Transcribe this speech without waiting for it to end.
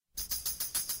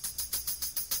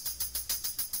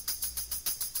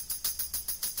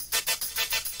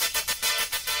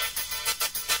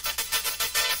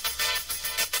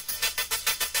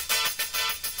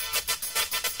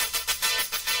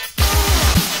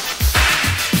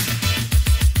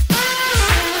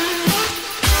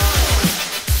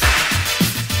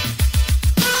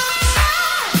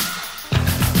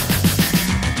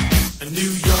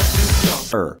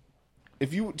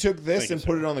If you took this and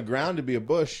put it on the ground to be a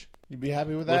bush, you'd be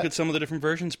happy with that? Look at some of the different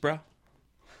versions, bro.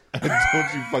 Don't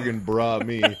you fucking bruh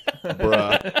me,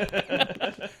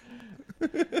 bruh.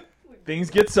 Things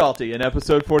get salty in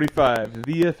episode 45,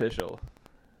 the official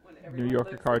New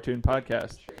Yorker cartoon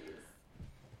podcast.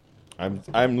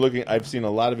 I'm looking. I've seen a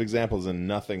lot of examples and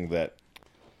nothing that.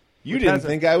 You didn't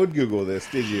think I would Google this,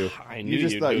 did you? I knew you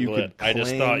just you'd thought Google you could it. I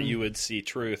just claim- thought you would see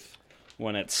truth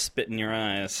when it spit in your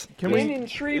eyes.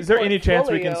 Is there any chance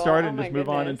we can start and just move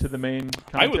on into the main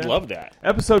content? I would love that.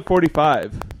 Episode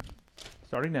 45.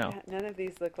 Starting now. None of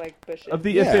these look like bushes. Of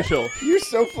the official You're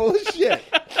so full of shit.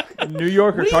 New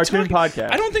Yorker cartoon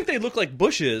podcast. I don't think they look like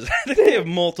bushes. I think they have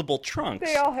multiple trunks.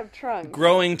 They all have trunks.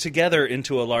 Growing together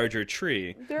into a larger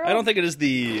tree. They're I all- don't think it is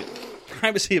the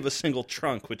privacy of a single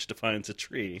trunk which defines a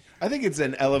tree. I think it's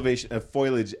an elevation, a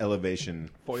foliage elevation.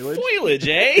 Foliage? Foliage,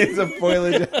 eh? It's a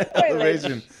foliage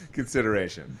elevation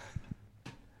consideration.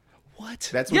 What?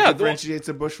 That's what Yeah, differentiates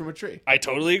a bush from a tree. I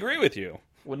totally agree with you.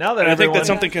 Well, now that And I think everyone, that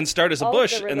something can start as a All of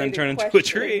bush the and then related turn into a questions.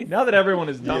 tree. now that everyone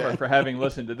is dumber for having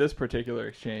listened to this particular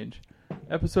exchange,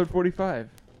 episode 45.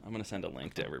 I'm going to send a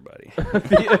link to everybody.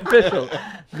 The official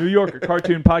New Yorker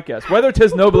cartoon podcast. Whether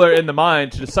 'tis nobler in the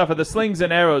mind to suffer the slings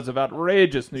and arrows of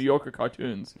outrageous New Yorker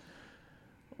cartoons,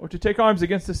 or to take arms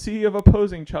against a sea of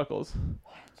opposing chuckles,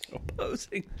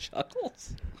 Opposing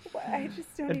chuckles. I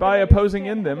just don't and even by opposing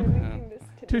in understand how them, they're making this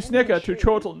to banyan snicker, to tree.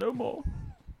 chortle no more.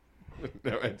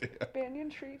 No idea. Banyan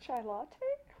tree chai latte?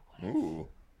 Ooh,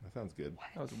 that sounds good.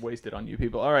 That was wasted on you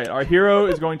people. All right, our hero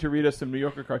is going to read us some New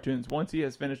Yorker cartoons once he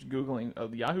has finished Googling a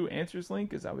Yahoo Answers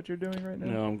link. Is that what you're doing right now?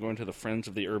 No, I'm going to the Friends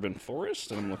of the Urban Forest,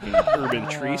 and I'm looking at urban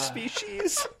tree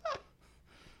species.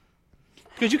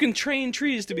 Because you can train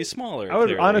trees to be smaller. I would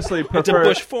clearly. honestly It's a prefer-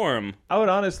 bush form. I would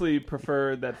honestly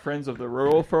prefer that Friends of the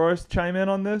Rural Forest chime in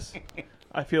on this.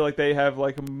 I feel like they have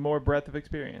like a more breadth of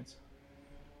experience.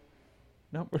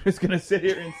 No, we're just going to sit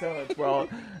here in silence while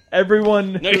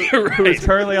everyone No, you're who is right.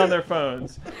 currently on their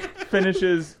phones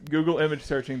finishes Google image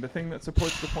searching, the thing that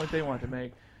supports the point they want to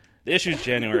make. The issue's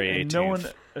January 18th. And no one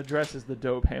addresses the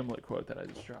dope Hamlet quote that I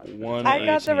just dropped. I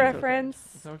got the 1/18. reference.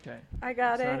 It's okay. I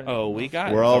got It's not it. a- Oh, we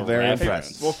got We're all the very reference.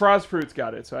 impressed. Well, Frost Fruits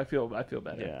got it, so I feel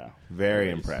better. Yeah. Very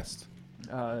impressed.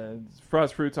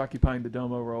 Frost Fruits occupying the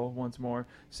Domo role once more.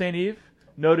 St. Eve,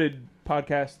 noted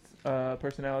podcast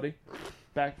personality,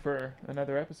 back for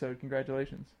another episode.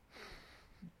 Congratulations.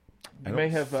 I You don't may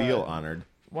have feel honored.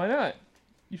 Why not?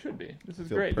 You should be. This is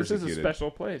Feel great. This is a persecuted.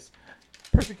 special place.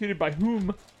 Persecuted by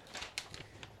whom?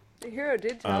 The hero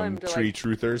did tell him to Tree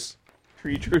truthers.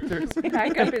 Tree truthers.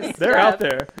 pack up his They're stuff. out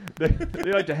there.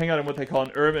 They like to hang out in what they call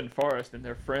an urban forest, and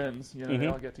they're friends. You know, they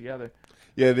all get together.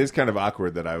 Yeah, it is kind of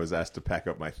awkward that I was asked to pack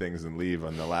up my things and leave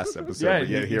on the last episode, but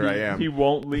yet here I am. He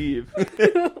won't leave.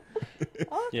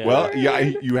 Yeah. Well, yeah,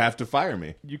 you have to fire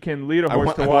me. You can lead a I horse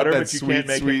want, to I water, want that but you sweet, can't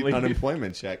make sweet him leave.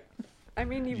 unemployment check. I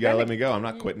mean, You gotta let me go. I'm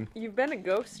not quitting. You've been a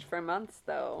ghost for months,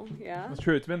 though. Yeah. That's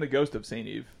true. It's been the ghost of St.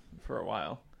 Eve for a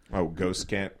while. Oh, ghosts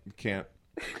can't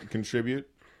contribute.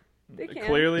 They can.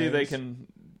 Clearly, they Yes. can.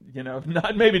 You know,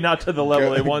 not to the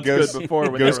level they once Ghosts- could before.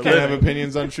 When Ghosts they were can't have living.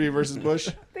 opinions on tree versus bush.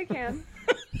 They can.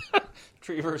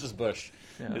 Tree versus bush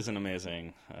Yeah. is an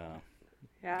amazing.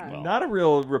 Yeah. Well. Not a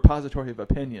real repository of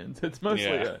opinions. It's mostly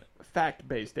Yeah. a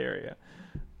fact-based area.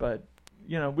 But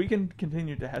you know, we can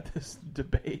continue to have this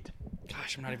debate.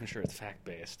 Gosh, I'm not even sure it's fact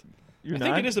based. You're I not?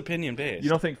 think it is opinion based. You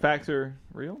don't think facts are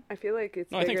real? I feel like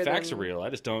it's No, I think bigger facts than- are real. I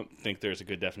just don't think there's a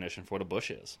good definition for what a bush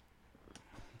is.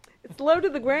 It's low to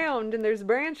the ground and there's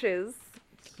branches.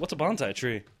 What's a bonsai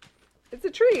tree? It's a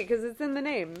tree because it's in the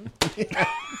name.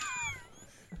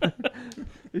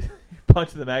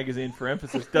 Punch the magazine for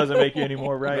emphasis doesn't make you any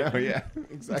more right. Oh yeah,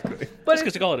 exactly. But Just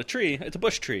because you call it a tree, it's a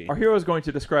bush tree. Our hero is going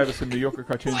to describe us some New Yorker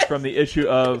cartoons from the issue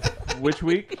of which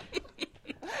week?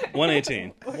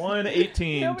 118.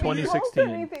 1/18,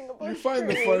 2016. You find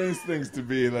the funniest things to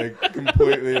be like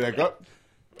completely like, oh,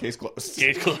 case closed.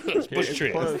 Gate closed. Bush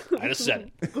tree. closed. I just said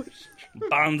it.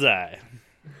 Bonsai.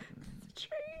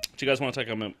 Do you guys want to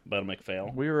talk about a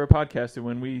McPhail? We are a podcast, and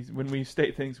when we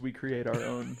state things, we create our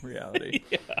own reality.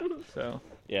 Yeah. So,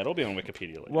 Yeah, it'll be on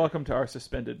Wikipedia later. welcome to our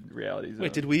suspended reality zone.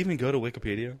 Wait, did we even go to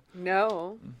Wikipedia?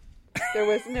 No. There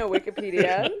was no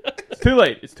Wikipedia. It's too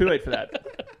late. It's too late for that.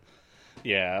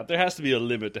 Yeah, there has to be a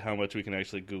limit to how much we can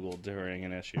actually Google during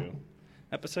an issue.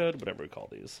 Episode, whatever we call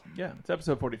these. Yeah, it's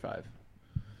episode 45.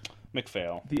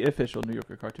 McPhail. The official New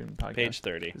Yorker cartoon podcast. Page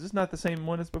 30. Is this not the same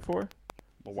one as before?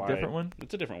 But a why? different one?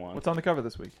 It's a different one. What's on the cover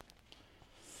this week?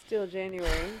 Still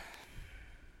January.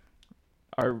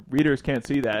 Our readers can't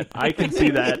see that. I can see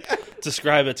that.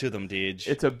 Describe it to them, Deej.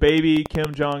 It's a baby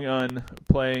Kim Jong-un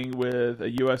playing with a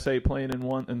USA plane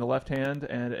in the left hand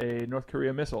and a North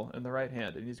Korea missile in the right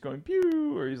hand. And he's going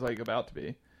pew, or he's like about to be.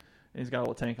 And he's got a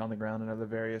little tank on the ground and other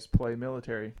various play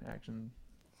military action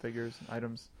figures,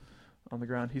 items on the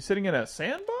ground. He's sitting in a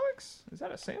sandbox? Is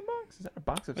that a sandbox? Is that a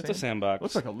box of It's sand? a sandbox.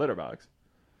 Looks like a litter box.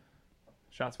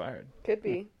 Shots fired. Could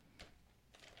be.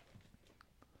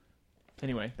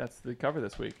 Anyway, that's the cover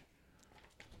this week.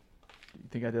 You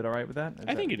think I did all right with that?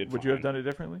 I think you did Would you have fine. done it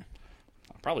differently?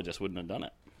 I probably just wouldn't have done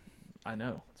it. I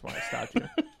know. That's why I stopped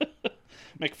you.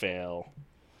 McPhail.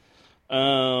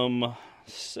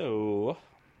 So...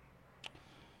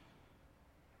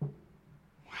 Wow,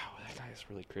 that guy has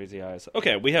really crazy eyes.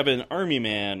 Okay, we have an army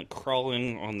man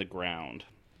crawling on the ground.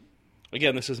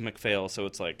 Again, this is McPhail, so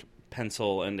it's like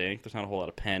pencil and ink. There's not a whole lot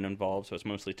of pen involved, so it's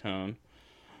mostly tone.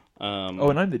 Oh,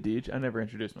 and I'm the Deej. I never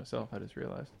introduced myself. I just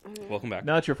realized. Welcome back.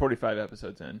 Now that you're 45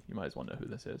 episodes in, you might as well know who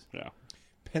this is. Yeah.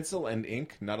 Pencil and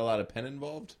ink, not a lot of pen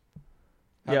involved.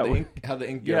 Yeah, How the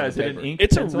ink get Yeah, on is the it an paper? ink?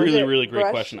 It's a pencil? really, Is it really great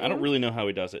brush question. I don't ink? really know how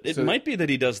he does it. It So- might be that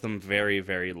he does them very,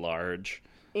 very large.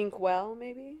 Inkwell,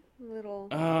 maybe? A little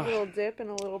dip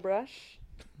and a little brush.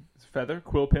 It's feather,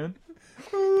 quill pen.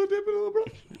 Oh, dip it a little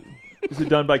brush. Is it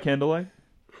done by candlelight?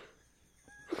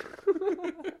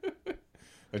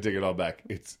 I take it all back.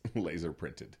 It's laser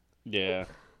printed. Yeah.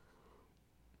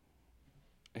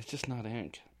 It's just not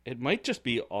ink. It might just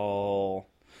be all...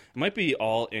 It might be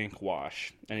all ink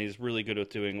wash, and he's really good at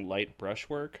doing light brush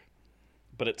work,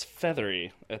 but it's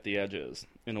feathery at the edges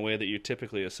in a way that you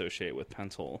typically associate with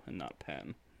pencil and not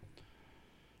pen.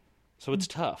 So it's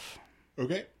tough.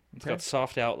 Okay, It's got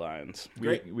soft outlines.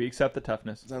 Great. We accept the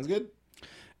toughness. sounds good.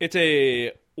 It's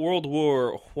a World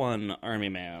War I army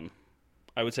man.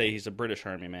 I would say he's a British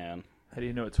army man. How do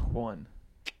you know it's Juan?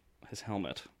 His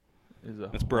helmet. Is a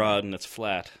It's broad and it's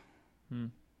flat.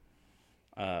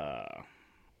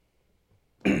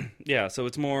 Yeah, so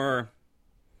it's more...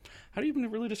 How do you even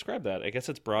really describe that? I guess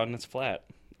it's broad and it's flat.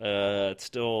 It's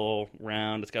still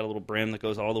round. It's got a little brim that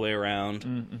goes all the way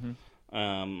around.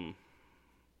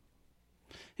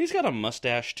 He's got a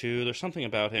mustache, too. There's something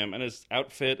about him. And his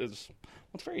outfit is...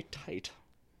 Well, it's very tight.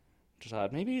 Which is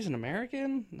odd. Maybe he's an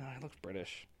American? No, he looks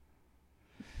British.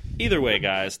 Either way,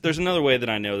 guys, there's another way that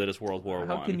I know that it's World War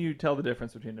How I. can you tell the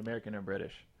difference between American and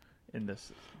British in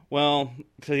this? Well,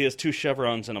 because he has two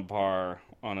chevrons and a bar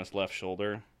on his left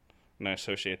shoulder, and I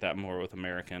associate that more with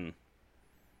American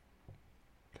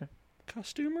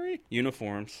costumery,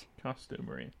 uniforms.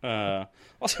 Costumery.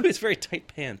 Also, it's very tight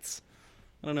pants.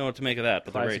 I don't know what to make of that,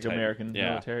 but Classic they're very tight. American Yeah.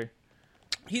 military.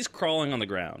 He's crawling on the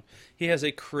ground. He has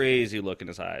a crazy look in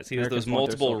his eyes. He has Americans those want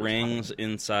their multiple soldiers rings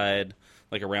inside,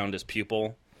 like around his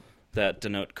pupil, that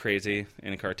denote crazy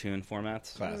in cartoon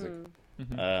formats. Classic.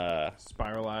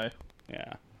 Spiral eye.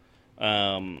 Yeah.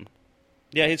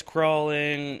 Yeah, he's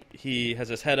crawling. He has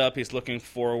his head up. He's looking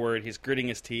forward. He's gritting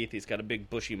his teeth. He's got a big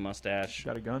bushy mustache.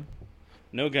 Got a gun?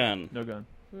 No gun. No gun.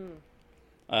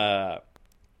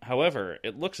 However,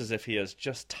 it looks as if he has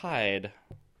just tied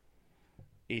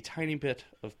a tiny bit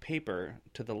of paper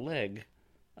to the leg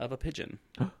of a pigeon.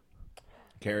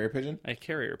 Carrier pigeon? A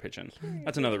carrier pigeon.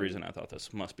 That's another reason I thought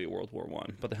this must be World War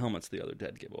I. But the helmet's the other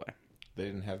dead giveaway. They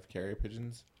didn't have carrier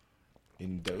pigeons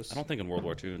in DOS? I don't think in World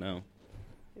War II, no.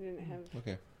 I didn't have.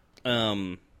 Okay.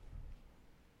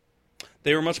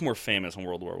 They were much more famous in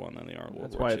World War I than they are in World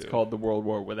That's War why II. it's called the World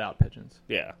War without pigeons.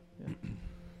 Yeah.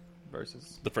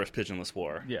 Versus. The first pigeonless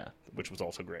war. Yeah. Which was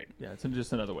also great. Yeah, it's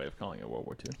just another way of calling it World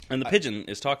War II. And the pigeon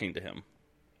is talking to him.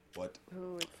 What?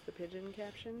 Oh, it's the pigeon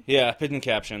caption. Yeah, pigeon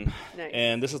caption. Nice.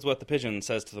 And this is what the pigeon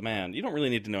says to the man. You don't really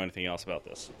need to know anything else about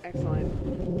this. Excellent.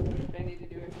 I need to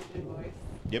do a pigeon voice.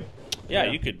 Yep. Yeah,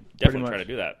 Yeah, you could definitely try much.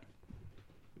 to do that.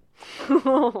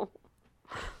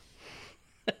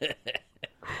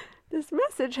 This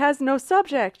message has no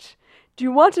subject. Do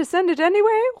you want to send it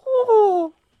anyway?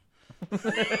 Oh.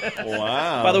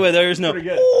 Wow. By the way, there is no... Pretty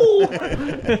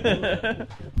good.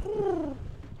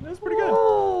 That's pretty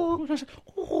good.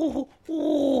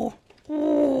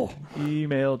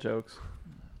 Email jokes.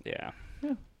 Yeah.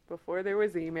 Before there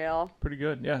was email. Pretty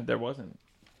good. Yeah, there wasn't.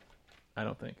 I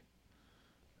don't think.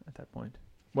 At that point.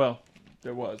 Well,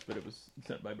 there was, but it was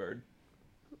sent by Bird.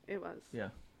 It was. Yeah.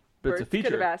 But Birds it's a could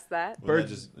have feature. asked that. Well, that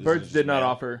Birds, just- is Birds it did just not mail?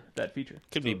 offer that feature.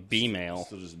 Could be B-mail.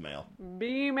 Still just mail.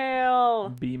 B-mail.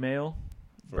 B-mail.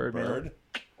 For Bird mail. bird?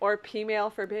 Or P-mail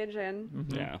for pigeon.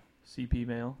 Yeah. CP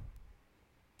mail.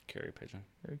 Carrier pigeon.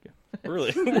 There you go.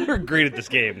 Really? We're great at this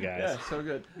game, guys. Yeah, so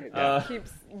good.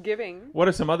 Keeps giving. What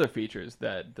are some other features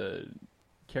that the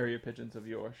carrier pigeons of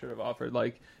yore should have offered?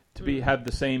 Like to have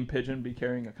the same pigeon be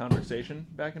carrying a conversation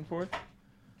back and forth.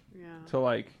 Yeah. To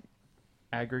like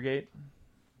Aggregate.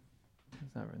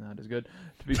 It's not as good.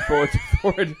 To be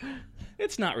forward.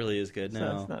 It's not really as good.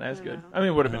 No, It's not as I good. know. I mean,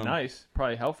 it would have been Um, nice.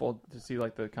 Probably helpful to see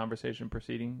like the conversation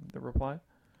preceding the reply.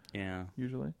 Yeah.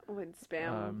 Usually. Would spam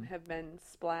Um, have been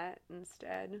splat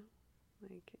instead?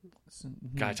 Like,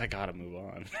 Guys, I gotta move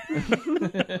on.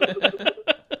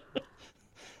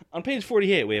 On page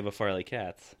 48, we have a Farley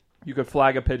Cats. You could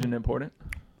flag a pigeon important.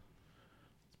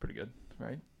 It's pretty good,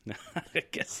 right? I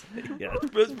guess. Yeah,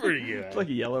 it's pretty good. It's like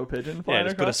a yellow pigeon Yeah, flying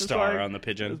just put a across the star flag. on the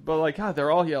pigeon. But like, God,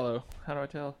 they're all yellow. How do I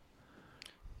tell?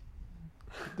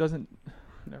 It doesn't.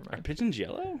 Never Are mind. pigeons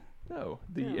yellow? No,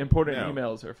 the No. important No.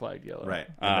 emails are flagged yellow. Right.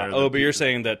 And they're Oh, the but you're people-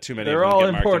 saying that too many They're of them all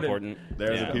get marked important. important.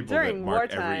 They're Yeah. the people During that mark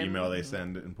wartime. every email they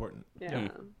send important. yeah.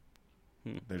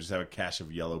 They just have a cache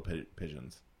of yellow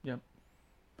pigeons.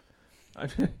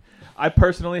 I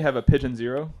personally have a pigeon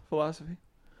zero philosophy.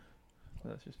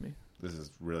 That's just me. This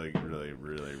is really, really,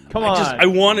 really. Come really, on. I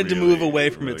wanted to really, move away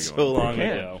from really it so going long You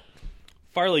can. ago.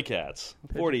 Farley Cats,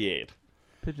 48.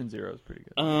 Pigeon zero is pretty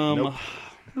good. Nope.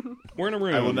 We're in a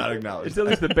room. I will not acknowledge. It's at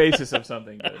least the basis of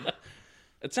something good.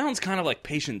 It sounds kind of like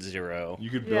Patient Zero. You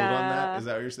could build on Yeah. that. Is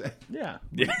that what you're saying? Yeah.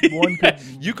 Yeah. One could.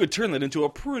 You could turn that into a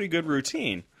pretty good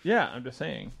routine. Yeah, I'm just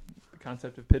saying. The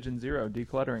concept of pigeon zero,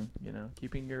 decluttering.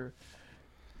 Keeping your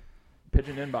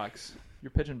pigeon inbox,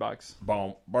 your pigeon box.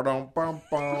 Boom, ba-dum, bum,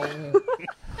 bum.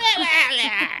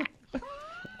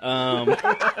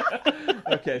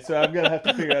 Okay, so I'm gonna have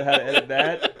to figure out how to edit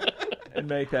that and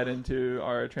make that into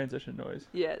our transition noise,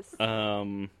 Yes.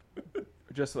 Um,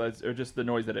 or just the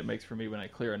noise that it makes for me when I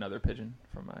clear another pigeon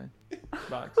from my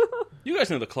box. you guys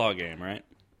know the claw game, right?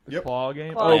 Yep. Claw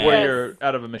game. Claw, Oh, where yes. you're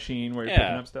out of a machine where you're Yeah.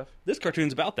 picking up stuff. This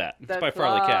cartoon's about that. It's The by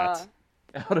Farley claw. Cats.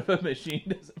 Out of a machine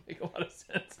doesn't make a lot of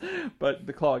sense, but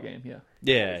the claw game, yeah,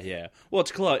 Yeah. Well,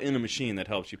 it's a claw in a machine that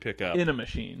helps you pick up. in a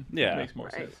machine, Yeah. makes more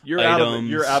Right. sense. You're out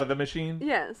Items. of the machine.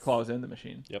 Yes. Claws in the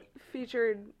machine,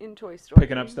 Featured in Toy Story.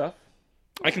 picking up stuff.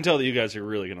 I can tell that you guys are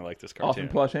really going to like this cartoon. Often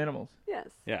plush animals, Yes.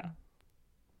 Yeah.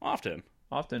 Often,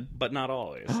 often. but not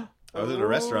always. I was at a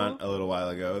restaurant a little while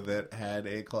ago that had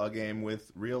a claw game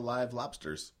with real live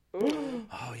lobsters.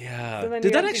 Oh, yeah. So then Did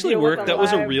you that have to actually deal with work? That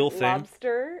was a live real thing?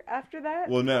 Lobster after that.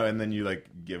 Well, no, and then you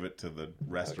give it to the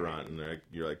restaurant, and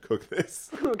you're like, cook this.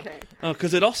 Okay. Oh,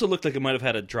 because it also looked like it might have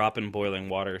had a drop in boiling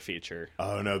water feature.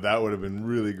 Oh no, that would have been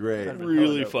really great. That'd been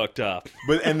Really dope. fucked up.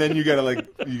 But and then you gotta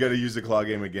use the claw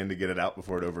game again to get it out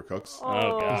before it overcooks.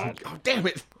 Oh, God. Oh damn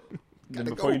it! And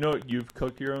before you know it, you've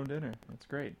cooked your own dinner. That's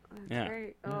great. Yeah.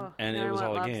 Great. Oh, And now it I was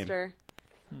want all a game. lobster.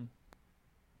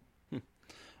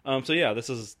 So, yeah, this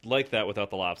is like that without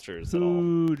the lobsters at all.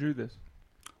 Who drew this?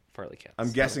 Farley Cats.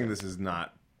 I'm guessing this is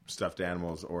not stuffed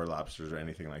animals or lobsters or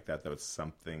anything like that. Though it's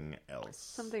something else.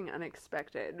 Something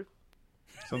unexpected.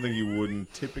 Something you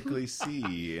wouldn't typically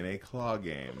see in a claw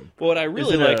game. Well, what I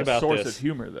really Is it like a about source this... of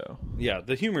humor, though? Yeah,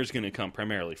 the humor is going to come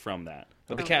primarily from that.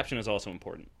 But the Okay. caption is also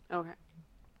important. Okay.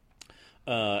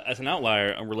 As an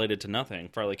outlier, unrelated to nothing,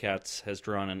 Farley Cats has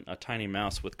drawn a tiny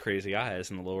mouse with crazy eyes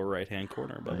in the lower right-hand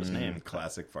corner above his name.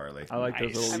 Classic Farley. I like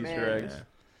Nice. those little I'm Easter in. eggs.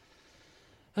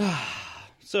 Yeah.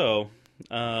 So,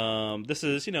 this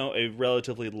is, a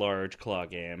relatively large claw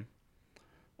game.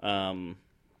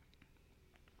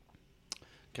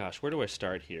 Gosh, where do I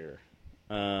start here?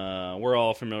 We're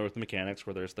all familiar with the mechanics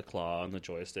where there's the claw and the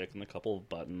joystick and a couple of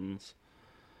buttons.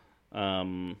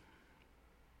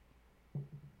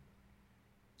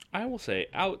 I will say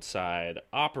outside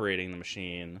operating the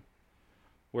machine,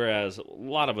 whereas a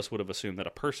lot of us would have assumed that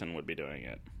a person would be doing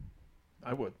it.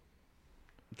 I would.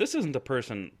 This isn't a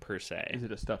person per se. Is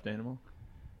it a stuffed animal?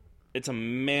 It's a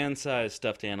man-sized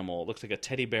stuffed animal. It looks like a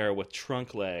teddy bear with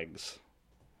trunk legs,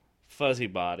 fuzzy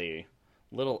body,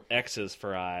 little X's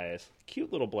for eyes,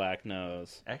 cute little black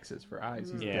nose. X's for eyes.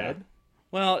 He's Yeah. dead.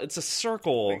 Well, it's a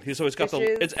circle. He's always got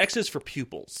fishes. it's X's for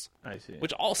pupils, I see.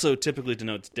 which also typically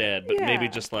denotes dead, but maybe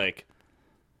Yeah. just like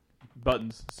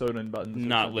buttons, soda buttons. or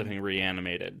not something. living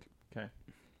reanimated. Okay.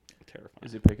 Terrifying.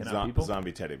 Is it picking out people?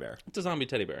 Zombie teddy bear. It's a zombie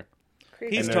teddy bear.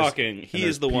 Crazy. He's And there's- talking. and He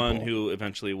there's is the one people. who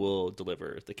eventually will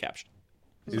deliver the caption.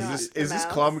 Is Not this the is this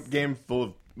mouse. claw game full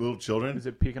of little children? Is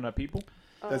it picking up people?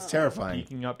 That's terrifying.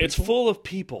 Peeking up It's people? full of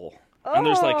people. And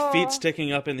there's like feet Oh.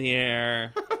 sticking up in the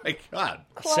air, Oh my god.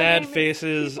 Claw sad game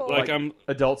faces, people. like I'm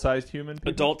adult-sized human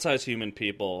people? adult-sized human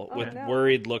people Oh, with no.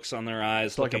 worried looks on their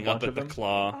eyes, like a looking up bunch at of the them?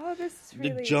 claw. Oh, this is The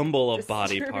really jumble of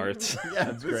body disturbing. parts. Yeah,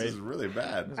 this great. is really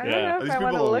bad. I Yeah. don't Are know these if I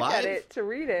want to people look alive? at it to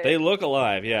read it. They look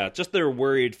alive, yeah. Just their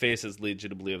worried faces lead you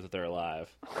to believe that they're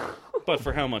alive. But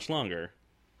for how much longer?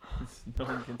 No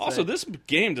one can Also, say. this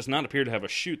game does not appear to have a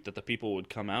chute that the people would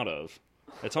come out of.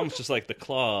 It's almost just like the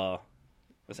claw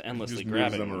is endlessly Just moves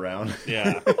grabbing them around.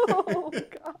 Yeah. Oh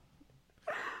god.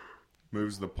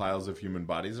 moves the piles of human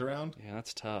bodies around. Yeah,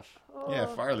 that's tough. Yeah,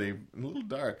 Farley, a little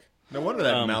dark. No wonder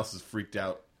that mouse is freaked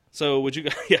out. So would you?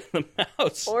 Yeah, the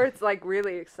mouse. Or it's like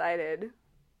really excited.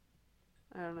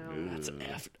 I don't know. That's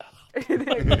effed up. It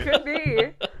could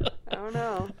be. I don't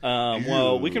know.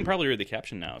 Well, we can probably read the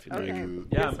caption now if you like. Okay.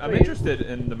 Yeah, Yes, I'm please. interested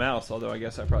in the mouse, although I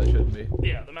guess I probably shouldn't be.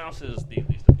 Yeah, the mouse is the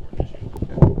least important issue.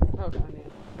 Oh, God,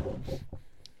 yeah.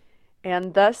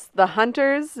 And thus the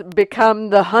hunters become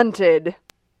the hunted.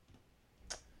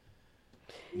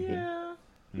 Yeah.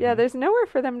 Yeah, there's nowhere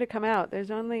for them to come out.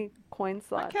 There's only coin The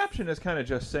slots. caption is kind of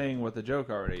just saying what the joke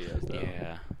already is, though.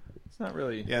 Yeah. It's not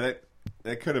really... Yeah,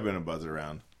 that could have been a buzz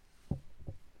around.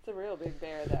 It's a real big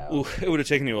bear, though. Ooh, it would have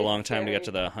taken you a long time to Very- get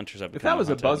to the hunters have If become that was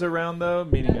a hunted. buzzer round, though,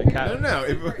 meaning a No, cat... no.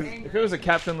 If it was a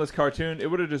captionless cartoon, it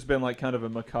would have just been like kind of a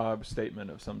macabre statement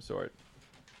of some sort.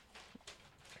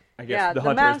 I guess Yeah, the the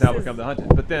hunter has mouse now is become the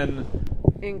hunted. But then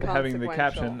having the Inconsequential.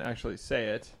 caption actually say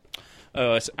it.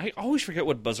 Oh, I always forget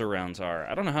what buzzer rounds are.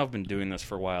 I don't know how I've been doing this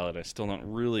for a while, and I still don't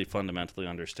really fundamentally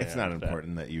understand. It's not that.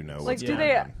 important that you know Like, what's do going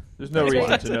they- on. There's no That's reason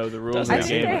why. to know the rules I of the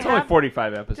think game. they It's only have-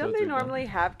 45 episodes. Don't they ago. normally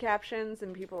have captions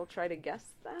and people try to guess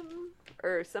them?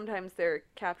 Or sometimes they're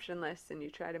captionless and you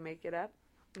try to make it up?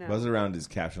 No. Buzz around is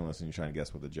captionless and you're trying to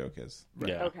guess what the joke is.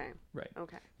 Yeah. Okay. Right.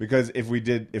 Okay. Because if we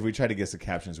tried to guess the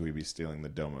captions, we'd be stealing the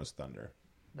Domo's thunder.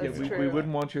 Yeah, That's we true.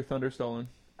 wouldn't want your thunder stolen.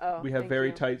 Oh, We have thank very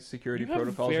you. tight security You have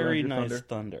protocols very around your nice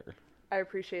thunder. thunder. I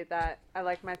appreciate that. I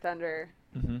like my thunder.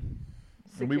 Mm-hmm.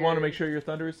 And we want to Secured. make sure your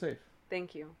thunder is safe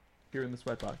Thank you. here in the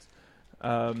sweatbox.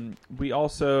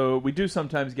 We do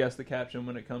sometimes guess the caption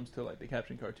when it comes to like the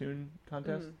caption cartoon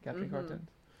contest. Caption contest.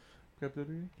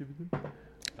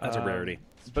 That's a rarity.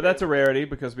 But that's a rarity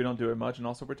because we don't do it much, and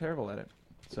also we're terrible at it.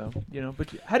 So but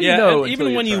how do Yeah, you know? and until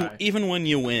even try? when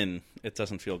you win, it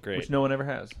doesn't feel great. Which no one ever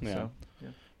has. Yeah. So, yeah.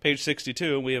 Page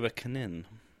 62, we have a Canaan.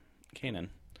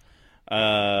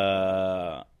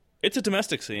 It's a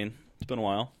domestic scene. It's been a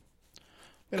while.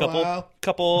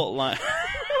 Couple line.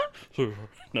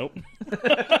 Nope.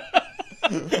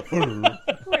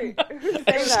 Wait, who's saying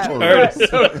that? Alright, What?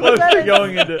 So close that to a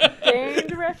going into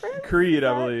Gained reference? Creed,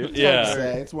 I believe. Yeah.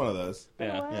 It's one of those.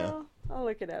 Yeah. Oh, well, I'll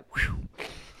look it up.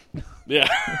 Yeah.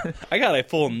 I got a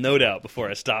full note out before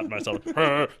I stopped myself.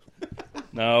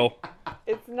 No.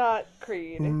 It's not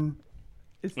Creed.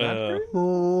 It's not Uh,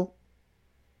 Creed?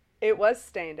 It was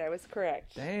Stained. I was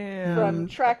correct. Damn. From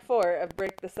track 4 of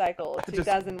Break the Cycle, just-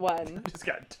 2001. Just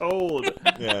got told.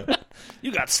 Yeah.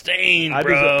 You got stained, I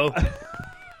bro.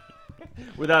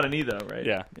 Without an E, though, right?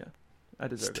 Yeah. Yeah. I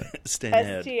deserve that. Stained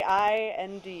head.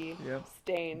 Stind. Yep.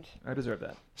 Stained. I deserve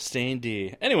that. Stained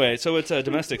D. Anyway, so it's a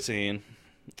domestic scene.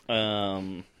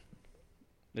 It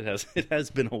has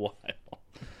been a while.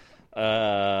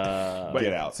 Wait,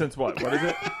 Get out. Since what? What is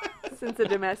it? Since a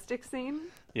domestic scene?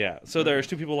 Yeah. So there's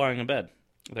two people lying in bed.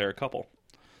 They're a couple.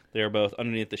 They are both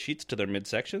underneath the sheets to their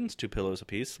midsections, 2 pillows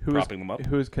apiece, propping them up.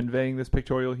 Who is conveying this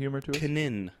pictorial humor to us?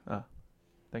 Canaan.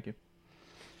 Thank you.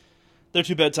 There are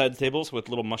 2 bedside tables with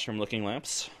little mushroom-looking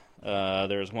lamps.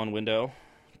 There's one window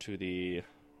to the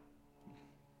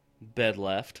bed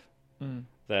left.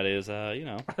 That is, I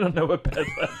don't know what bed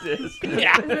left is.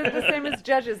 Yeah. Is it the same as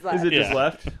Judge's Left? Is it just Yeah.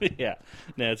 left? Yeah.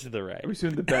 No, it's to the right. We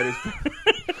assume the bed is.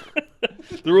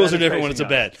 The rules Bed are is different when it's a facing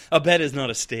bed. A bed is not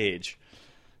a stage.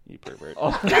 You pervert.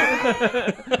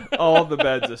 all the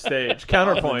beds a stage.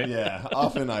 Counterpoint. Yeah.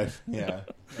 Often I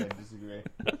disagree.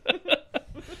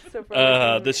 So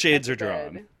for The shades are at the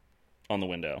drawn bed. on the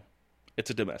window. It's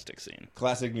a domestic scene.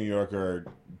 Classic New Yorker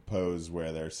pose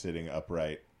where they're sitting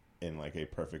upright in like a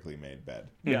perfectly made bed.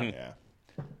 Yeah. Yeah.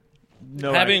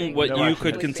 No Having action- what no you action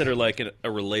could has- consider like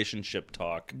a relationship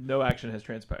talk. No action has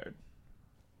transpired.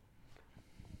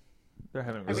 They're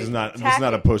having. This mean, is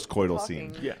not a post-coital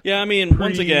talking. scene. Yeah. Yeah, I mean,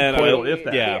 once again, Pre-coital, I, if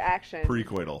that. yeah, The action.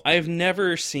 Pre-coital. I've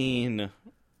never seen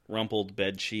rumpled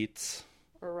bed sheets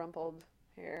Or rumpled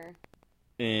hair.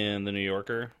 in the New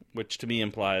Yorker, which to me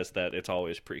implies that it's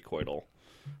always pre-coital,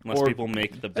 unless Or- people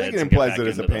make the I beds. think it and get implies back that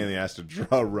it's a into pain in them. the ass to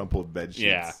draw rumpled bed sheets.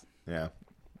 Yeah. Yeah.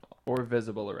 Or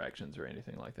visible erections or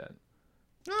anything like that.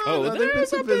 Oh, no, there've been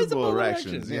some visible visible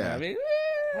erections. Yeah. I mean,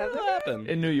 Have it'll there happen.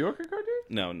 In New Yorker cartoon?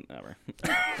 No, never.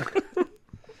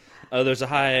 There's a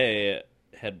high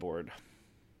headboard.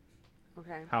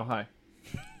 Okay. How high?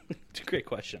 It's a great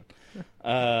question.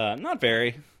 Not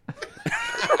very.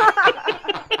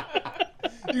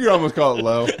 You could almost call it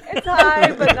low. It's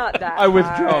high, but not that I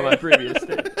withdraw high. my previous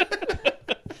statement.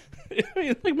 I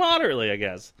mean, like moderately, I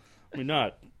guess. I mean,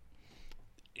 not.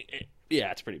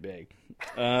 Yeah, it's pretty big.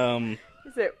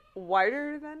 Is it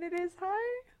wider than it is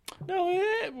high? No,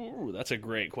 ooh, that's a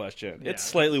great question. Yeah. It's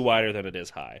slightly wider than it is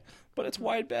high, but it's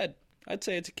wide bed. I'd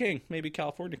say it's a king, maybe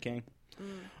California king.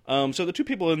 So the two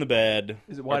people in the bed.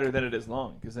 Is it wider than it is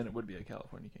long? Because then it would be a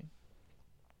California king.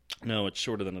 No, it's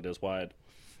shorter than it is wide.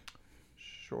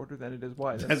 Shorter than it is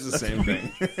wide. That's the same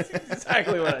thing.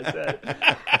 exactly what I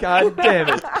said. God damn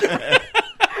it.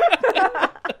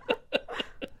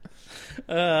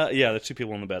 Yeah, there's two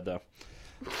people in the bed, though.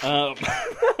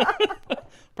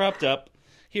 Propped up.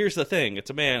 Here's the thing. It's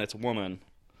a man, it's a woman.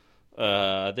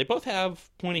 They both have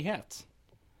pointy hats.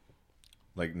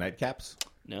 Like nightcaps?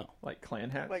 No. Like clan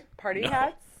hats? Like party No.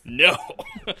 hats? No.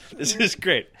 This is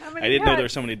great. How I many didn't know there were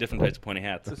hats? so many different types of pointy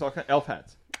hats. There's all kind elf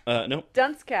hats. Nope.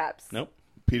 Dunce caps. Nope.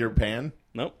 Peter Pan?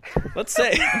 Nope. Let's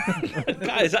say.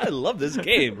 Guys, I love this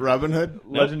game. Robin Hood?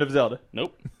 Legend of Zelda.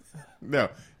 Nope. No.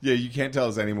 Yeah, you can't tell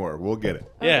us anymore. We'll get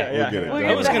it. Yeah. yeah. We'll get it. We'll I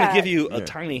get was the going to hat. give you a Yeah.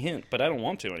 tiny hint, but I don't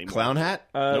want to anymore. Clown hat?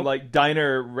 Nope. Like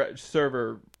diner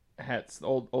server hats,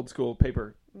 old school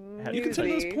paper hats. You consider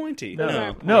those Usually- pointy. No,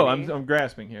 No. no, pointy. I'm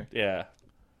grasping here. Yeah.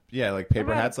 Yeah, like paper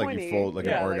They're not hats, like you pointy. fold like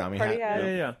Yeah, an like origami party hat. hats.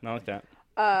 Yeah. Not like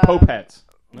that. Pope hats.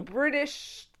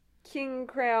 British King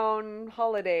Crown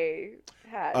holiday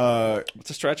hat. It's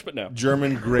a stretch, but no.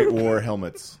 German Great War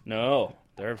helmets. No.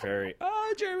 They're very...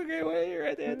 Oh, Jeremy Gray, you're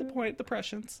right there at the point. The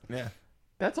Prussians. Yeah.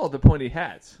 That's all the pointy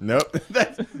hats. Nope.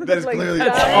 that is Like clearly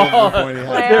that. all the pointy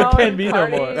hat. There Clown can be no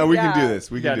party. more. No, we Yeah. can do this.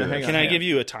 We Yeah, can no, do hang this. on. Can I give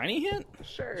you a tiny hint?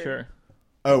 Sure. Sure.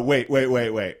 Oh, wait.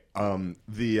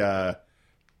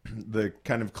 The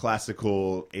kind of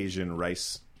classical Asian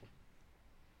rice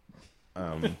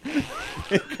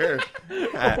maker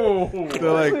hat. Oh,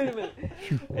 They're like, Wait a minute.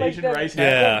 Asian the- rice the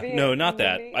Yeah. V- No, not the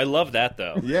that. V- I love that,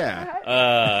 though.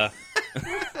 yeah.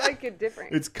 It's like a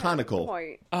different It's conical.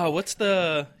 point. What's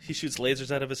the... He shoots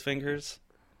lasers out of his fingers?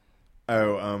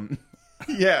 Oh,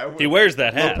 yeah. He wears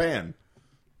that hat. Lopan.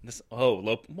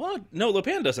 What? No,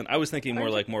 Lopan doesn't. I was thinking more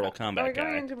like Mortal Are we Kombat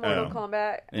going guy. into Mortal Oh.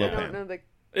 Kombat? Yeah. I don't know the.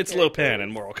 It's characters. Lopan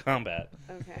in Mortal Kombat.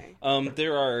 Okay.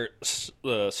 There are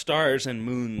stars and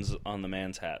moons on the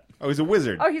man's hat. Oh, he's a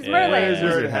wizard. Oh, he's Yeah. Merlin. Wizard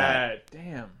Wizard hat. hat.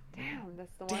 Damn. Damn,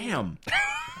 that's the one Damn.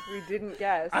 we didn't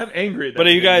guess. I'm angry. That But are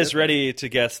we you didn't guys get ready to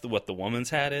guess what the woman's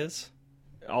hat is?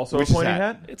 that. Also Witch's a pointy hat.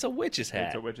 hat? It's a witch's hat.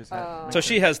 It's a witch's hat. So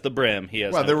she has the brim. He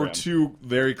has Wow, no there were brim. two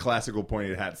very classical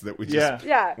pointed hats that we just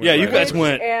Yeah. Yeah. Yeah, you guys Witch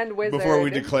went and wizard. before we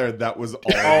declared that was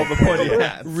All the pointy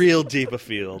hats. real deep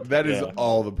afield. That is Yeah.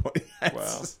 all the pointy hats. Wow.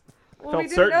 Well, Felt we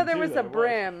didn't certain, know there too, was that a it was.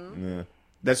 brim. Yeah.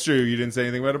 That's true. You didn't say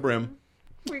anything about a brim.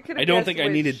 We could. I don't think I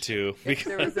needed to if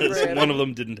there because was a brim. one of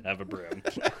them didn't have a brim.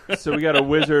 So we got a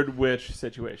wizard witch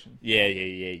situation. Yeah.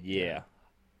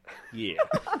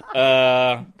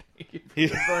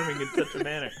 He's- Confirming in such a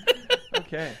manner.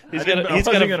 Okay. He's I got a- didn't- I he's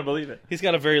got wasn't a- going to believe it. He's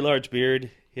got a very large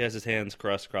beard. He has his hands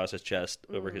crossed across his chest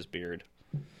over his beard.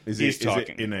 Is He's he, talking. Is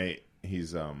it in a?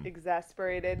 He's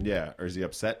Exasperated. Yeah, or is he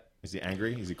upset? Is he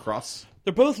angry? Is he cross?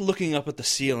 They're both looking up at the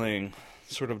ceiling,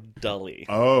 sort of dully.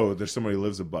 Oh, there's somebody who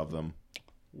lives above them.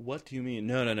 What do you mean?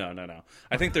 No.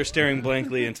 I think they're staring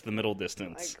blankly into the middle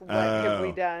distance. Like, what have we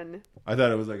Oh. done? I thought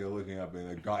it was like a looking up and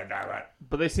like, God damn it.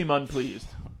 But they seem unpleased.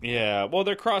 Yeah, well,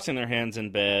 they're crossing their hands in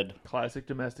bed. Classic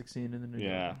domestic scene in the New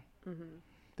Yeah. York.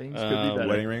 Things could be better.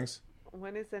 Wedding rings?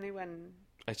 When is anyone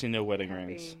I see no wedding happy?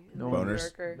 rings. No in New boners.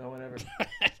 Yorker? No one ever.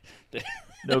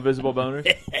 No visible boners.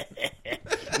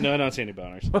 No, I don't see any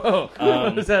boners. Whoa.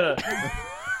 Um,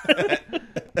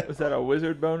 was that a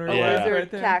wizard boner? A Yeah. wizard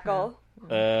right there? cackle.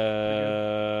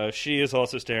 She is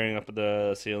also staring up at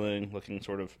the ceiling, looking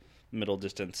sort of middle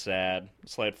distance sad,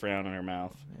 slight frown on her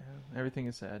mouth. Yeah, everything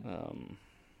is sad.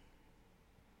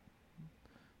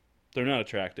 They're not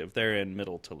attractive. They're in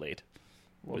middle to late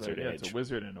Well, wizard yeah, it's age. a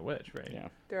wizard and a witch, right? Yeah.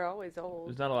 They're always old.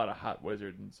 There's not a lot of hot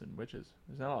wizards and witches.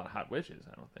 There's not a lot of hot witches,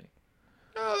 I don't think.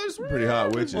 Oh, there's some pretty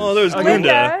hot witches. Well, there's Okay. Glinda.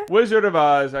 Linda. Wizard of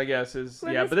Oz, I guess, is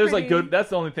Glinda's but there's like pretty. good. That's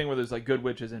the only thing where there's like good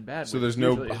witches and bad. So witches. there's no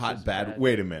Usually it's hot just bad.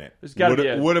 Wait a minute. There's gotta what, be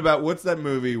a- what about what's that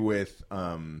movie with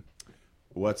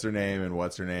what's her name and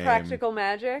what's her name? Practical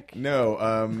magic. No,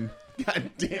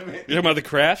 God damn it. You're talking about the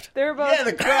craft? They're both. Yeah,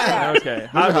 the crab. Okay,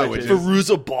 hot hot witches. witches.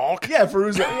 Veruza Balk? Yeah,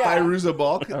 Firuza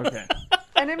Balk. Okay.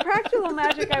 And in practical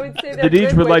magic, I would say that The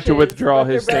Deej would like to witches, withdraw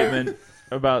but his they're both- statement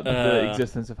about the Uh,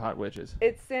 existence of hot witches.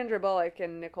 It's Sandra Bullock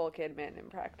and Nicole Kidman in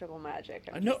Practical Magic.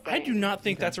 I'm No, just I do saying. not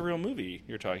think that's a real movie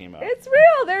you're talking about. It's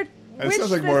real. They're That witch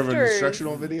sounds like more of an sisters.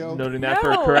 instructional video. Noting that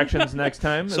for No. corrections next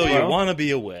time. So as you well. want to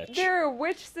be a witch? They're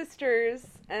witch sisters,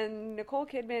 and Nicole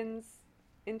Kidman's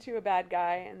into a bad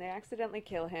guy, and they accidentally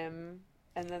kill him.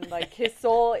 And then, like, his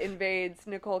soul invades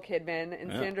Nicole Kidman, and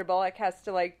Yeah. Sandra Bullock has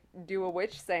to, like, do a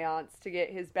witch seance to get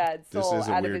his bad This soul is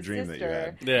a out of weird his dream that you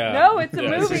sister. had. Yeah. No, it's a Yeah,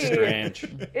 this is movie. strange.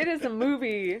 It is a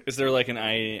movie. Is there like an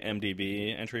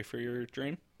IMDb entry for your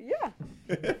dream? Yeah.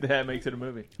 That makes it a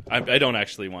movie. I don't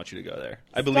actually want you to go there.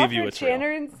 I believe you. It's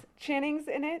real. Channing's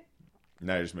in it.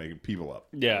 Now you're just making people up.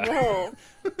 Yeah. No,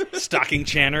 Stocking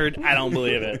Channard. I don't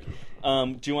believe it.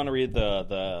 Do you want to read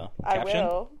the I caption?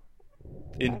 will.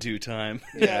 In due time.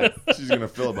 Yes. She's gonna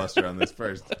filibuster on this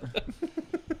first.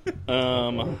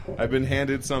 I've been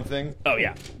handed something. Oh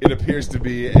yeah. It appears to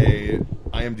be a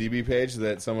IMDb page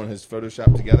that someone has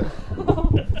photoshopped together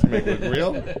to make it look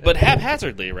real. But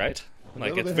haphazardly, right?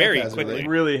 Like little it's bit very haphazardly. quickly.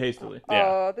 Really hastily. Yeah.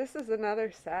 Oh, this is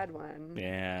another sad one.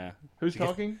 Yeah. Who's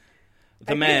talking?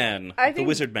 The man. I The think-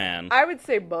 wizard man. I would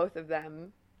say both of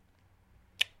them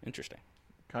Interesting.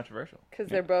 Controversial. because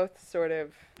they're both sort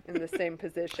of in the same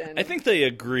position. I think they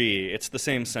agree. It's the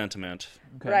same sentiment.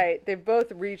 Okay. Right. They've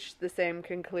both reached the same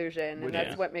conclusion, and Yeah.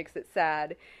 that's what makes it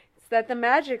sad. It's that the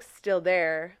magic's still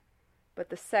there, but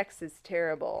the sex is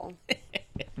terrible.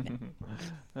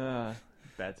 Bad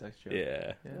sex joke.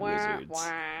 Yeah. Wah, Wizards.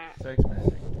 wah. Sex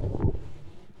magic.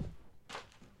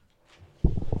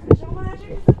 Magical magic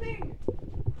is a thing.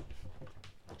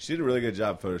 She did a really good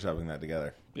job photoshopping that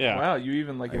together. Yeah. Wow, you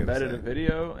even like I gotta embedded say. a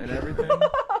video and everything.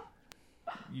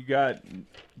 You got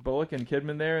Bullock and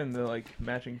Kidman there and the like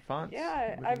matching fonts.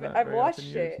 Yeah, which is not I've very watched often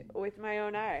used. it with my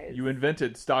own eyes. You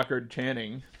invented Stockard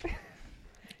Channing.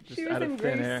 She was out in of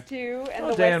thin Grease air. too, and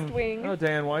Oh, The Dan, West Wing. Oh,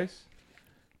 Dan Weiss.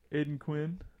 Aiden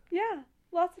Quinn. Yeah,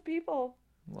 lots of people.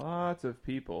 Lots of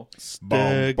people.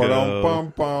 Bum, ba-dum,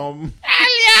 bum, bum.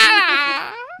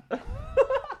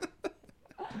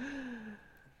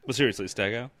 Well, seriously,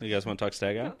 Stego? You guys want to talk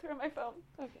Stego? Don't throw my phone.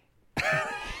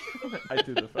 Okay, I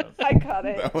threw the phone. I caught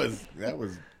it. That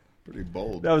was pretty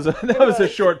bold. That was a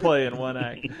short play in one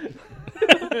act.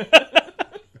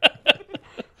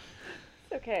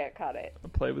 It's okay, I caught it. A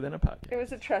play within a podcast. It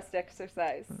was a trust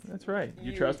exercise. That's right.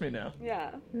 You You- trust me now.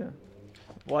 Yeah, Yeah.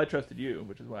 Well, I trusted you,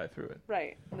 which is why I threw it.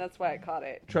 right. And that's why I caught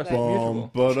it. Trust But- me.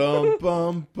 Bum, ba-dum,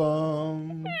 bum,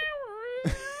 bum.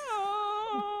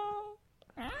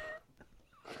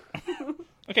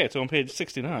 Okay, so on page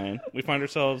 69, we find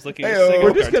ourselves looking at Hey-o. Stego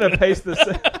We're just cartoon. gonna paste this.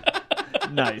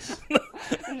 Nice.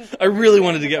 I really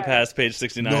wanted to get past page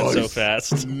 69 so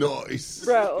fast. Nice.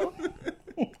 Bro,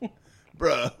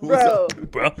 Bruh. What's bro.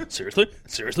 up? Bro, seriously,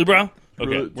 bro?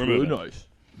 Okay, It's we're really moving. nice.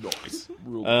 Nice.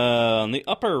 On the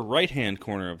upper right-hand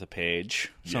corner of the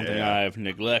page, something Yeah. I've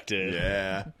neglected.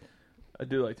 Yeah. I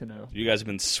do like to know. You guys have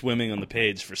been swimming on the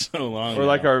page for so long. Or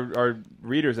like now. our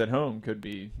readers at home could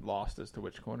be lost as to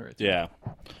which corner it's in. Yeah.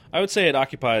 I would say it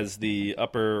occupies the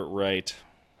upper right.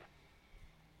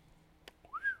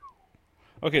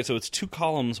 Okay, so it's 2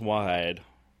 columns wide.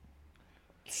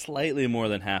 Slightly more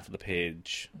than half of the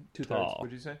page 2/3. tall.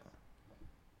 Would you say?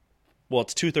 Well,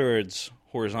 it's 2/3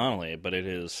 horizontally, but it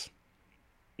is...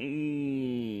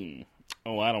 I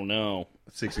don't know.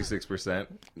 66%.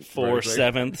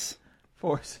 4/7.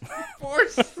 Force.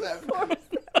 4/7.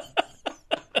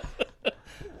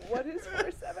 What is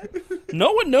 4/7?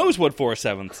 No one knows what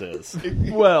 4/7 is.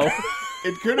 Well,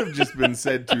 It could have just been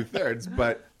said 2/3,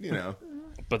 but, you know.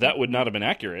 But that would not have been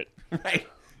accurate. Right.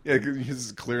 Yeah, because this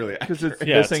is clearly because it's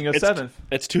Yeah, missing a seventh.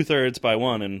 It's 2/3 by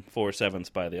one and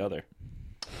 4/7 by the other.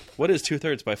 What is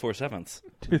 2/3 by 4/7?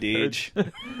 Deej.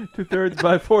 2/3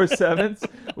 by 4/7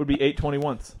 would be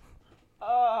 8/21.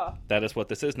 Oh, That is what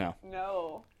this is now.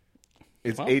 no.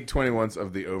 It's Well. 8/21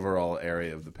 of the overall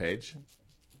area of the page.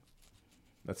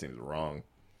 That seems wrong.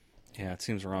 Yeah, it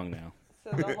seems wrong now.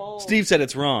 So the whole Steve said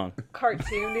it's wrong.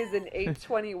 cartoon is an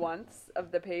 8/21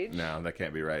 of the page? No, that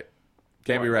can't be right.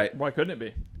 Can't be right. Why couldn't it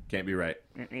be? Can't be right.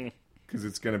 Because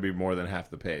it's going to be more than half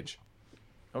the page.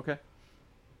 Okay.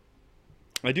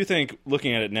 I do think,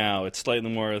 looking at it now, it's slightly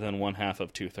more than 1/2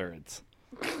 of 2/3.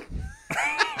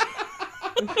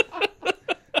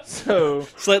 So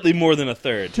Slightly more than a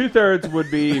third. 2/3 would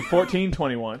be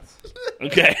 14/21,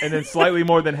 Okay. and then slightly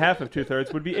more than half of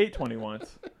 2/3 would be 8/21.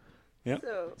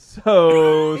 So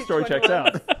So story checks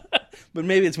out. But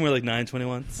maybe it's more like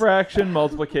 9/21. Fraction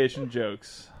multiplication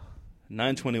jokes.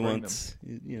 9/21.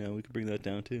 You know, we could bring that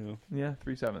down too. Yeah,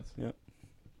 3/7.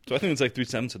 So I think it's like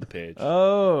 3/7 of the page.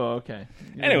 Oh, okay.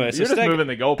 Anyway, you're so just Steg- moving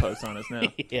the goalposts on us now.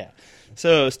 Yeah.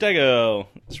 So Stego,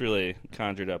 it's really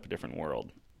conjured up a different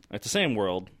world. It's the same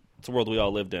world. It's a world we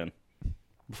all lived in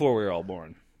before we were all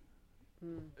born.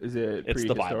 Is it It's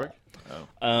the prehistoric?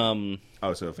 Bible.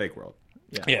 Oh, so a fake world.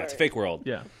 Yeah, it's a fake world.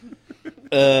 Yeah.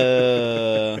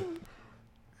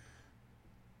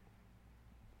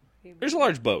 There's a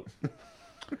large boat.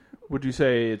 Would you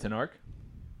say it's an ark?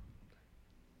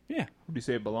 Yeah. Would you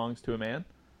say it belongs to a man?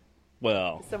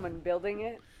 Well, someone building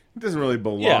it? It doesn't really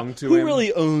belong yeah. to Who him.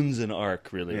 really owns an ark?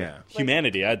 Really? Yeah.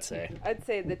 Humanity, I'd say. I'd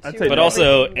say the two. I'd say But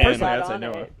also- everything and- got I'd say on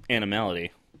Noah. it.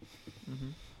 Animality.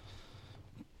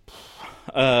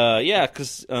 Yeah,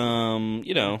 because,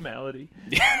 Malady.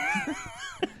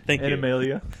 Thank you.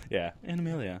 Animalia. Yeah,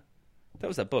 Animalia. That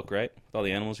was that book, right? With all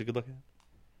the animals you could look at?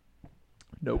 I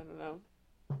Nope. don't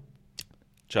know.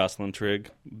 Jocelyn Trigg,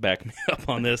 back me up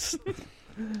on this.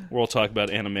 We'll talk about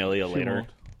Animalia She later. won't.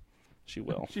 She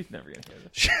will. She's never going to hear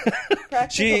this. Practical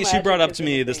She magic brought up to isn't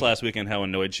me a this thing. last weekend how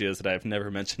annoyed she is that I've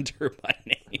never mentioned her by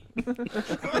name.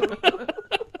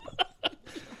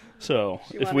 So,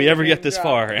 She if wanted we to ever get name this drop.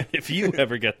 far, and if you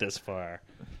ever get this far,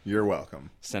 You're welcome.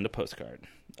 send a postcard.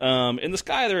 In the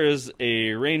sky, there is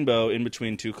a rainbow in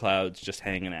between two clouds just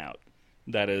hanging out.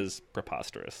 That is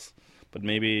preposterous. But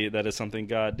maybe that is something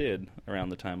God did around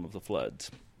the time of the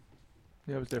floods.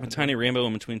 Yeah, it was A different. tiny rainbow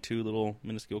in between two little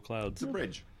minuscule clouds. It's a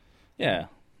bridge. Yeah.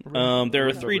 There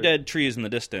are 3 dead trees in the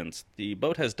distance. The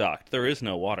boat has docked. There is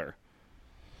no water.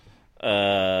 This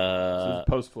is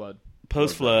post-flood.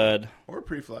 Post-flood, Or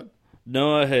pre-flood.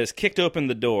 Noah has kicked open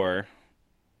the door.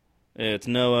 It's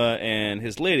Noah and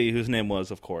his lady, whose name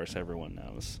was, of course, everyone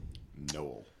knows.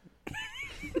 Noel.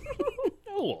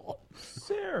 Noah.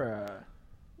 Sarah.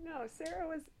 No, Sarah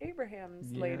was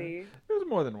Abraham's Yeah. lady. There was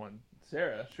more than one.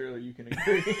 Sarah, surely you can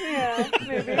agree. Yeah,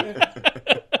 maybe.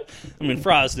 I mean,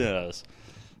 Fraz knows.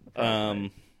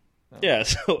 Yeah,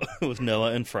 so it was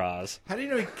Noah and Fraz. How do you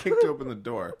know he kicked open the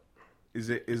door? Is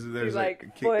there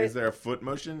like, foot- is there a foot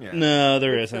motion? Yeah. No,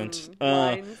 there With isn't. some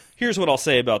lines. Here's what I'll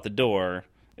say about the door.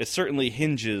 It certainly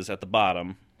hinges at the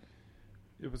bottom,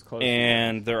 It was close.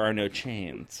 and there are no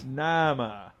chains.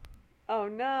 Nama. Oh,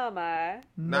 Nama.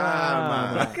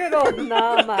 Nama. Good old Could you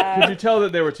Nama. tell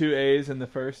that there were 2 A's in the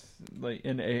first, like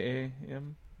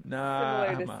N-A-A-M? Nama.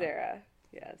 Similar to Sarah.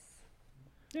 Yes.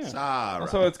 Yeah. Sarah.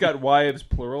 Also, it's got wives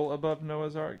plural above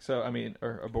Noah's Ark. So, I mean,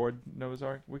 or aboard Noah's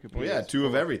Ark. We could put well, it yeah, as 2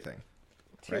 of plural. everything.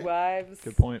 Two Right. wives.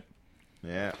 Good point.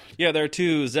 Yeah. Yeah, there are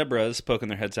 2 zebras poking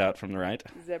their heads out from the right.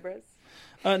 Zebras.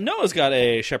 Noah's got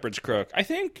a shepherd's crook. I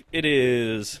think it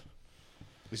is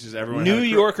This is everyone. New had a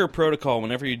crook. Yorker protocol.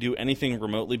 Whenever you do anything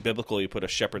remotely biblical, you put a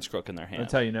shepherd's crook in their hand.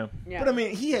 That's how you know. Yeah. But I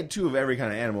mean, he had 2 of every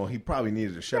kind of animal. He probably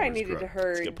needed a shepherd's I needed crook. to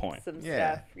herd a good point. some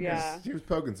Yeah. stuff. Yeah. He was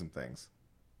poking some things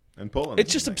and pulling.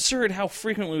 It's just some things. absurd how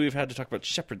frequently we've had to talk about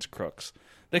shepherd's crooks.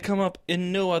 They come up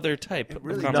in no other type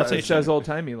really of does. Nothing conversation. says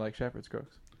old-timey like shepherd's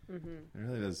crooks. It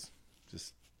really does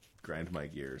just grind my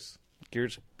gears.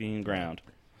 Gears being ground.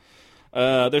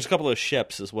 There's a couple of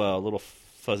ships as well, little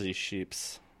fuzzy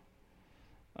sheeps.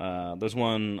 There's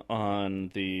one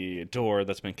on the door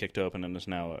that's been kicked open and is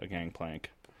now a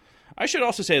gangplank. I should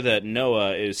also say that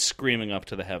Noah is screaming up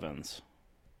to the heavens.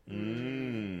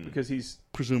 Because he's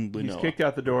Presumably he's Noah. kicked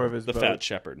out the door of his the boat. fat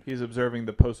shepherd. He's observing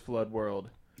the post-flood world,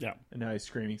 Yeah. and now he's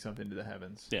screaming something to the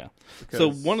heavens. Yeah. Because-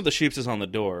 So one of the sheep is on the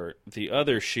door. The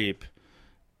other sheep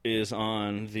is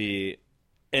on the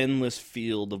endless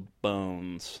field of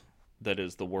bones that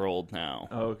is the world now.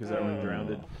 Oh, because that one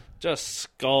drowned. Just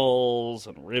skulls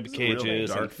and rib This is a really cages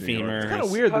and dark New York. femurs. It's kind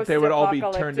of weird that they would all be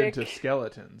turned Post-apocalyptic. into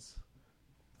skeletons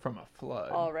from a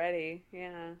flood. Already.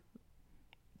 Yeah.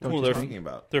 Don't Well, you they're think? Talking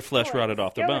about. Their flesh rotted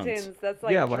off their bones. Skeletons, that's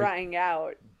like Yeah, like- drying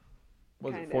out.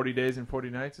 Was kind it of. 40 days and 40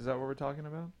 nights? Is that what we're talking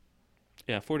about?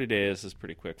 Yeah, 40 days is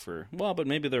pretty quick for... Well, but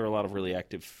maybe there are a lot of really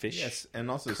active fish. Yes, and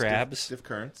also Crabs. stiff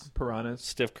currents. Piranhas.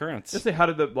 Stiff currents. Just say, how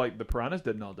did the piranhas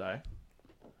didn't all die?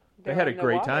 They had a in the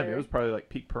great time. water. It was probably like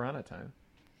peak piranha time.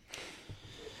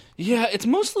 Yeah, it's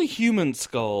mostly human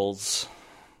skulls.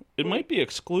 It might be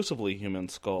exclusively human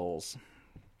skulls.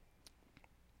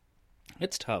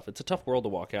 It's tough. It's a tough world to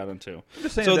walk out into. I'm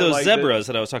just saying So that, those like, zebras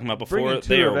that I was talking about before, bringing two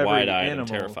they of are every wide-eyed and animal.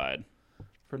 terrified.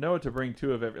 For Noah to bring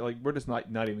 2 of every, like, we're just not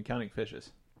even counting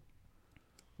fishes.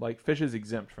 Like, fish is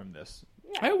exempt from this.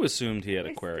 Yeah. I always assumed he had They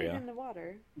stayed aquaria. in the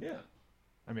water. Yeah.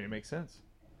 I mean, it makes sense.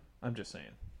 I'm just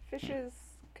saying. Fishes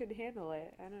could handle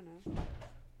it. I don't know.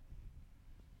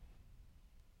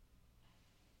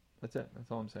 That's it. That's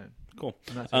all I'm saying. Cool.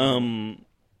 I'm not saying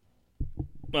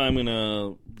I'm going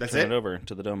to That's turn it? it over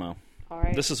to the domo. All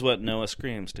right. This is what Noah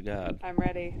screams to God. I'm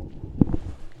ready.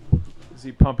 Is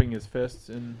he pumping his fists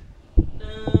in?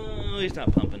 No, he's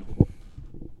not pumping.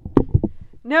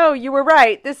 No, you were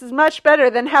right. This is much better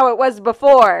than how it was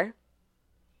before.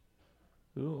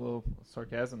 Ooh, a little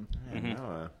sarcasm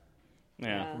Yeah.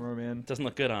 Yeah. from our man. Doesn't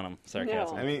look good on him.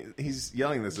 Sarcasm. I mean, he's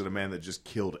yelling this at a man that just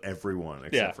killed everyone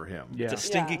except Yeah. for him. Yeah. It's a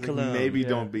stinky Yeah. cologne. Maybe Yeah.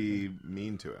 don't be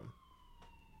mean to him.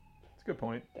 That's a good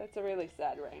point. That's a really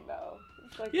sad rainbow.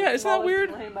 It's like Yeah, the isn't that smallest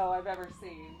weird? rainbow I've ever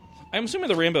seen. I'm assuming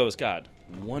the rainbow is God.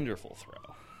 Wonderful throw.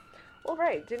 Well,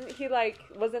 right. Didn't he,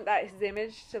 wasn't that his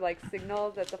image to,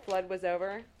 signal that the flood was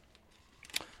over?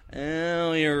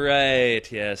 Oh, you're right.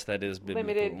 Yes, that is biblical.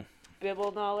 Limited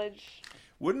Bible knowledge.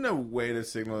 Wouldn't a way to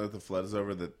signal that the flood is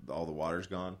over that all the water's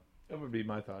gone? That would be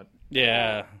my thought.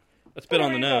 Yeah. That's a bit on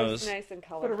the Rainbow's nose. Nice and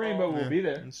colorful. But a rainbow will be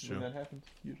there that's when true. that happens,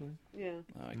 usually. Yeah.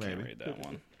 Oh, I can't Maybe. read that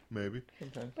one. Maybe.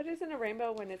 Sometimes. But isn't a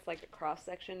rainbow when it's like a cross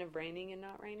section of raining and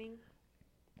not raining?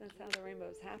 That's how the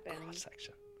rainbows happen.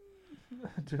 Section.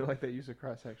 I do like that use of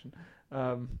cross-section.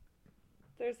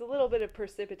 There's a little bit of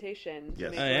precipitation to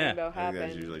Yes. make Oh, a yeah. rainbow I think happen.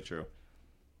 that's usually true.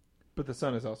 But the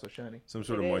sun is also shining. Some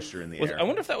sort of It is. moisture in the Was, air. I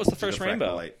wonder if that was the To first deflect the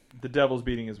rainbow. light. The devil's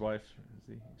beating his wife is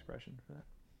the expression for that.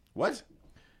 What?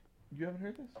 You haven't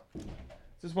heard this?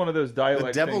 It's just one of those The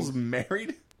dialect devil's things.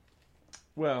 married?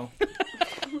 Well,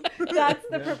 That's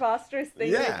the preposterous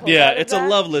thing. Yeah. they pulled Yeah, out of it's a that.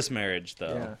 loveless marriage,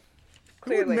 though. yeah.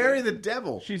 Who would Clearly. marry the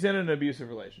devil? She's in an abusive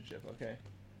relationship, okay?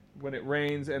 When it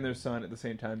rains and there's sun at the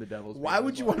same time, the devil's Why beating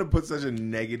would his you wife. want to put such a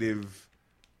negative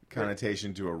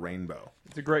connotation to a rainbow?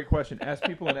 It's a great question. Ask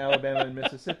people in Alabama and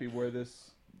Mississippi where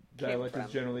this dialect from.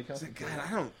 is generally It's coming like, from. God,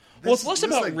 I don't. Well, it's this- less this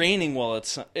about like, raining while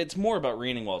it's more about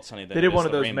raining while it's sunny than They it did is one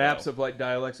of the those rainbow. maps of like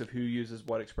dialects of who uses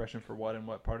what expression for what in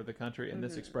what part of the country, and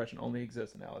this expression only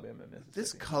exists in Alabama and Mississippi.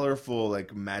 This colorful,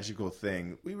 like magical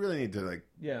thing. We really need to like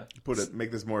yeah.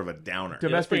 make this more of a downer. bring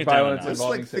Domestic it down a violence notch. Let's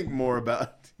involving like think more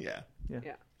about yeah. Yeah.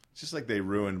 Yeah. It's just like they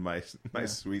ruined my Yeah.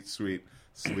 sweet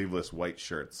sleeveless white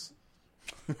shirts.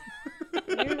 You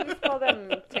just call them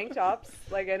tank tops.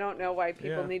 Like, I don't know why people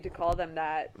Yeah. need to call them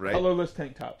that. Right? Colorless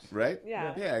tank tops. Right?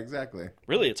 Yeah. Yeah, exactly.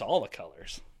 Really, it's all the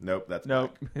colors. Nope, that's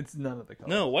Nope, black. it's none of the colors.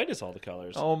 No, white is all the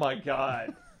colors. Oh my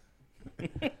god.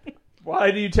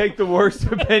 Why do you take the worst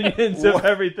opinions What? of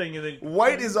everything and then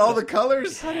White is all the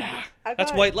colors? I That's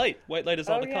thought- white light. White light is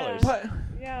all Oh, the yeah. colors. What?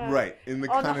 Yeah. Right, in the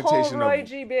On the whole connotation Roy of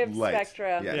G. Biv light.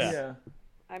 spectrum. Yes. Yeah. Yeah.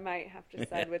 I might have to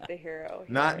side with the hero.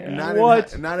 Not here. not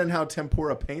What? not in how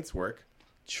tempura paints work.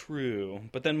 True,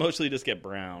 but then mostly just get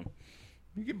brown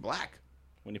You get black.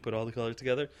 when you put all the colors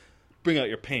together. Bring out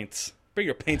your paints. Bring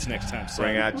your paints next time, son.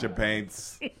 Bring out your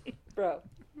paints. Bro.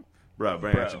 Bro,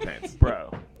 bring out your paints.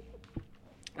 Bro.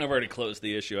 I've already closed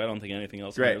the issue. I don't think anything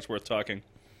else Great. is worth talking.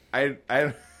 I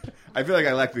feel like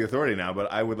I lack the authority now, but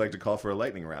I would like to call for a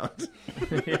lightning round.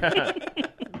 Yeah.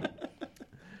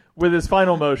 With his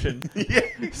final motion, Yeah.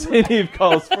 St. Eve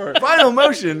calls for Final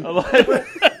motion. a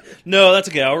live- No, that's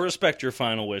okay. I'll respect your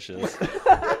final wishes.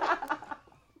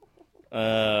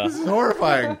 This is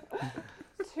horrifying.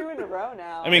 2 in a row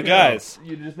now. I mean, guys,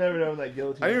 You just never know when that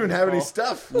guillotine. I don't even have any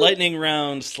stuff. lightning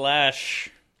round /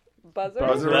 Buzzer.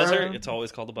 Buzzer. buzzer. round? It's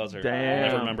always called a buzzer. Damn. I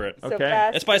never remember it. So Okay.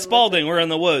 fast It's by and Spalding. We're in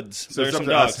the woods. So There's it's up some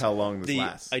to dogs. us how long this the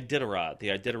lasts. Iditarod. The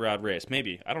Iditarod race.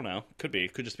 Maybe. I don't know. Could be.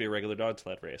 Could just be a regular dog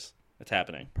sled race. It's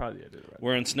happening. Probably I did it right.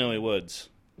 We're in snowy woods.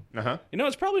 Uh-huh. You know,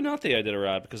 it's probably not the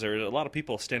Iditarod because there are a lot of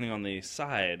people standing on the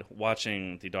side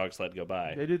watching the dog sled go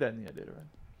by. They do that in the Iditarod.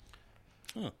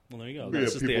 Oh, well, there you go. Yeah,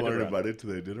 This is the people aren't Iditarod. invited to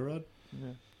the Iditarod.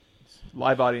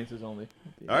 Live audiences only.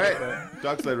 All right,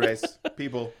 dog sled race.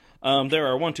 People. There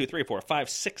are 1, 2, 3, 4, 5,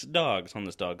 6 dogs on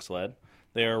this dog sled.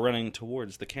 They are running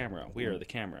towards the camera. We are the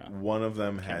camera. One of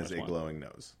them has Camera's a one. glowing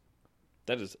nose.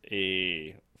 That is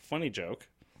a funny joke.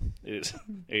 It is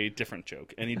a different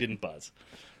joke, and he didn't buzz.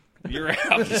 You're out.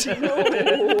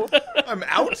 I'm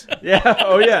out. Yeah.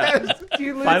 Oh yeah. Do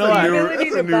you lose Final the act. ability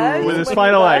That's a to new buzz? rule. With his when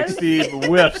final you act, buzz? Steve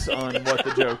whiffs on what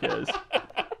the joke is.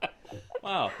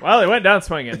 Wow. Well, he went down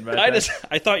swinging, but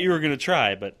I thought you were going to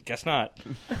try, but guess not.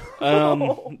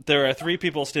 There are 3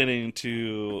 people standing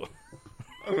to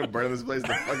I'm gonna burn this place to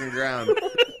the fucking ground.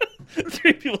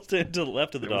 3 people standing to the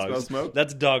left of the Anyone dogs. smell smoke?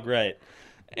 That's dog right.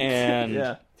 And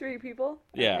yeah. 3 people?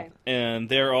 yeah, Okay. and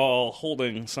they're all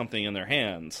holding something in their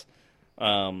hands.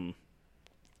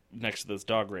 Next to this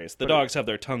dog race. The dogs have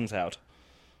their tongues out.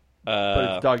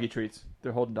 But it's doggy treats.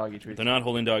 They're holding doggy treats. They're not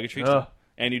holding doggy treats. Ugh.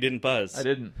 And you didn't buzz. I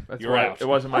didn't. That's You're why out. it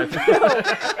wasn't my.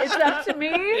 It's up to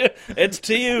me? It's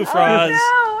to you, Froz.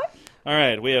 Oh, All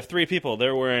right, we have 3 people.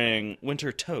 They're wearing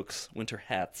winter toques, winter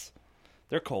hats.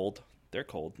 They're cold. They're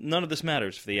cold. None of this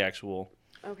matters for the actual.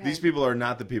 no. Okay. These people are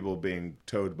not the people being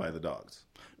towed by the dogs.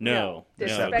 No, they're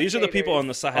no. These are the people on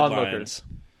the sidelines. Onlookers.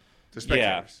 They're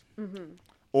spectators.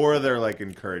 Or they're like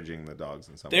encouraging the dogs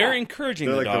in some They're way. encouraging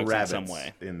They're the like the dogs in rabbits some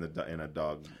way. in a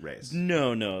dog race.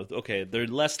 No. Okay, they're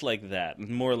less like that.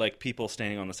 More like people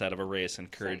standing on the side of a race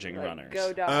encouraging Like, runners.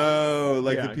 Go dogs. Oh,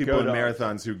 like Yeah, the people go in dogs.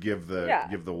 marathons who give the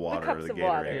water cups or the of Gatorade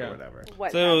water. or Yeah. whatever.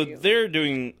 What So have you. they're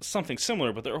doing something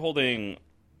similar, but they're holding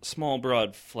small,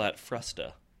 broad, flat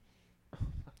frusta.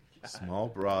 Small,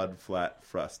 broad, flat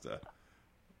frusta.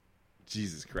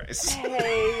 Jesus Christ.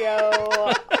 Hey,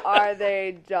 yo, are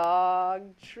they dog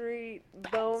treat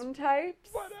bone types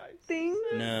things?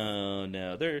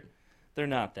 No, they're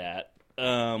not that.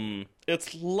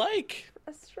 It's like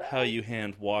A strap? how you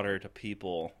hand water to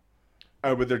people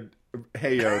Oh, but they're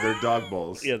they're dog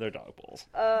bowls. Yeah, they're dog bowls.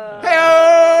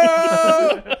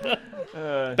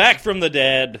 Hey-o! Back from the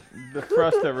dead. The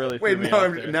Frusta really threw Wait, me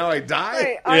off there. now I die?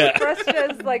 Wait, are Yeah. the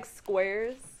Frustas like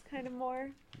squares, kind of more?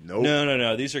 Nope.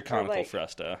 No. These are conical like-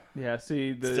 Frusta. Yeah,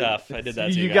 see the Stuff. I did that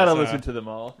to you You guys, gotta huh? listen to them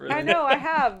all. Really. I know I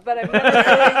have, but I've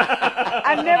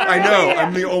never I know.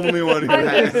 I'm the only one who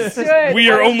has. understood. We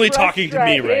are what a only talking to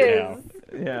me Frustra right is. now.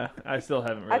 Yeah, I still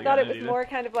haven't really. I thought it gotten was either. more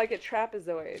kind of like a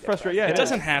trapezoid. Frustra, yeah, It it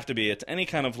doesn't have to be. It's any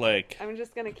kind of like. I'm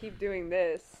just gonna keep doing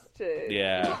this to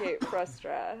Yeah. indicate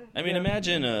Frustra. I mean,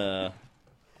 imagine a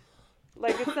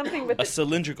Like it's something with the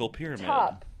cylindrical pyramid.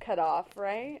 top cut off,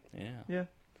 right? Yeah. Yeah,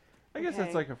 I guess Okay.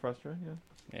 that's like a Frustra. Yeah.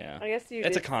 Yeah. I guess you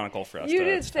It's a did. conical Frusta. You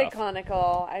did It's say tough.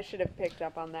 conical. I should have picked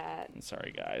up on that.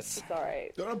 Sorry, guys. It's all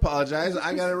right. Don't apologize.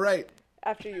 I got it right.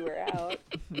 After you were out,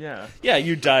 Yeah. Yeah,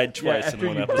 you died Yeah. twice in After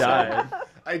one you episode. died.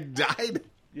 I died.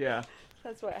 Yeah.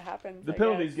 that's what happens. The I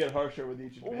penalties guess. get harsher with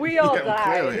each advance. We all Yeah, died.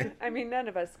 clearly. I mean, none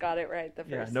of us got it right the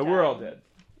first Yeah. time. No, we're all dead.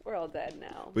 We're all dead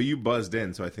now But you buzzed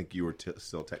in, so I think you were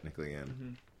still technically in. Mm-hmm.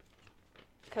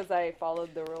 because I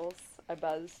followed the rules. I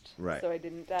buzzed, Right. so I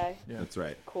didn't die. Yeah. That's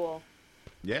right. Cool.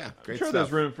 Yeah, I'm great sure stuff.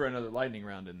 there's room for another lightning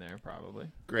round in there, probably.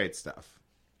 Great stuff.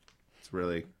 It's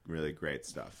really, really great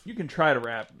stuff. You can try to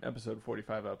wrap episode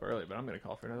 45 up early, but I'm going to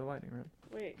call for another lightning round.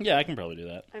 Wait, Yeah, I can probably do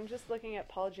that. I'm just looking at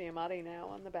Paul Giamatti now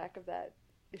on the back of that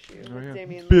issue Oh, with yeah.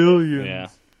 Damien. Billions. Yeah.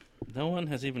 No one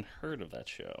has even heard of that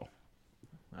show.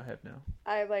 I have now.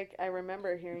 I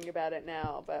remember hearing about it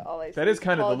now, but all I see That is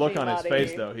kind of Paul the look on his Giamatti.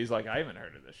 face, though. He's like, I haven't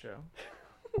heard of this show.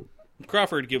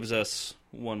 Crawford gives us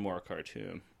one more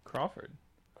cartoon. Crawford,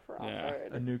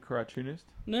 Crawford. a new cartoonist.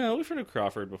 No, we've heard of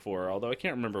Crawford before, although I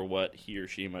can't remember what he or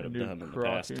she might have new done in the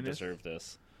past to cartoonist? deserve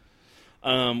this.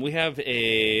 We have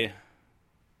a...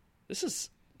 This is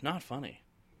not funny.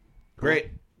 Great.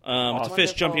 It's a Awesome. fish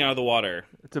Wonderful. jumping out of the water.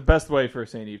 It's the best way for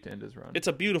St. Eve to end his run. It's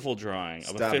a beautiful drawing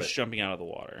of a Stop fish it. jumping out of the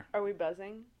water. Are we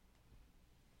buzzing?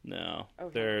 No,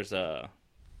 Okay. there's There's a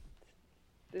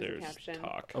there's caption.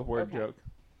 talk. a word Okay. joke.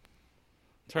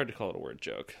 It's hard to call it a word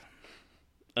joke.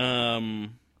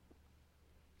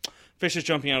 Fish is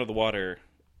jumping out of the water.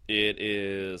 It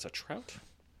is a trout,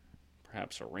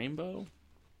 perhaps a rainbow.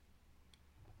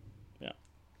 Yeah.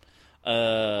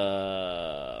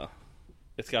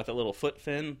 It's got that little foot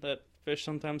fin that fish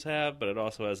sometimes have, but it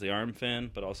also has the arm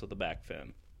fin, but also the back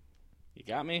fin. You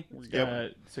got me? We're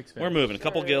good. 6 We're moving. A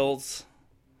couple Sure. gills.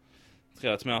 It's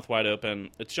got its mouth wide open.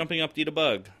 It's jumping up to eat a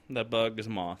bug. That bug is a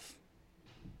moth.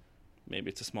 Maybe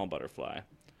it's a small butterfly.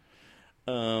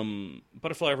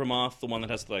 Butterfly or moth, the one that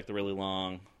has like the really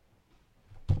long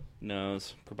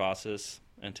nose, proboscis,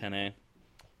 antennae.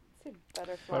 It's a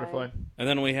butterfly. Butterfly. And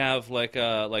then we have like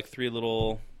 3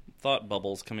 little thought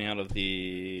bubbles coming out of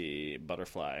the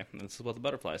butterfly. And this is what the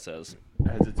butterfly says.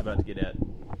 As it's about to get at.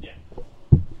 Yeah.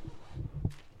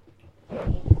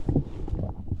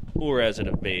 Or as it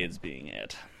evades being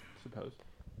it. Suppose.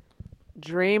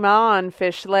 Dream on,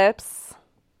 fish lips.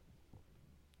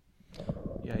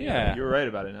 Yeah. You're right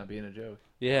about it not being a joke.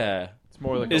 Yeah. It's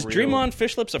more like Is a real... Dream on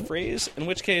Fish Lips a phrase? In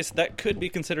which case, that could be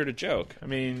considered a joke. I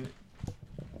mean,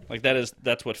 Like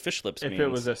that's what fish lips if means. it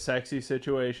was a sexy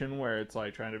situation where it's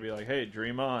like trying to be like, hey,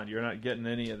 dream on, you're not getting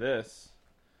any of this.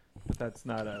 But that's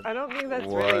not a... I don't think that's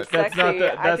What? really That's sexy. not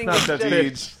the- I that's think not it's the just,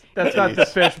 fish. That's not the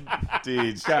fish.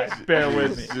 Deej. Guys, bear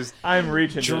with me. Just I'm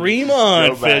reaching. to- Dream on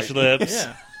Go back. Fish Lips.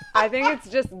 Yeah. I think it's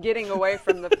just getting away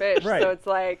from the fish. Right. So it's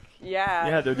like, yeah.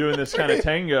 Yeah, they're doing this kind of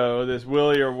tango, this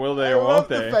will you or will they I or love won't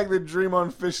the they. fact that Dream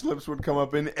on Fish Lips would come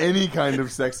up in any kind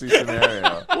of sexy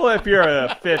scenario. Well, if you're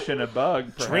a fish and a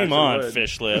bug, perhaps Dream it on would.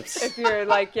 Fish Lips. If you're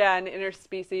like, yeah, an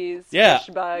interspecies Yeah.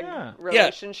 fish bug Yeah.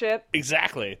 relationship.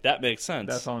 Exactly. That makes sense.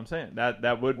 That's all I'm saying.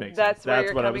 That would make That's sense. where That's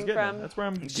you're what I was coming getting. from? At. That's where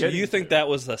I'm So getting. you think to. that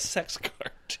was a sex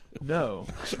card? No.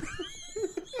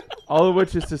 All of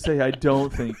which is to say, I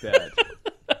don't think that.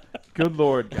 Good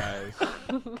Lord, guys.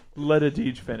 Let a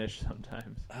Deej finish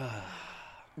sometimes.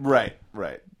 Right.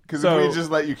 Because So- if we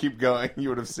just let you keep going, you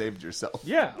would have saved yourself.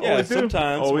 Yeah, Yeah, always do.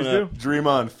 sometimes Always when a- do. Dream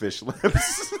on Fish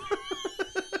Lips.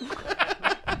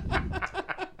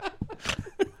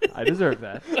 I deserve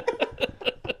that.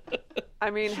 I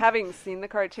mean, having seen the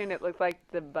cartoon, it looked like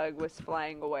the bug was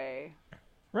flying away.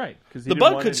 Right. Because The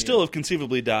bug could still have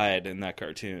conceivably died in that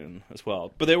cartoon as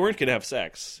well. But they weren't going to have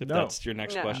sex, if No. that's your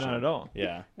next No. question. Not at all.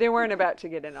 Yeah. They weren't about to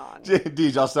get it on.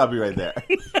 Deej, I'll stop you right there.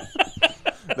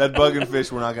 That bug and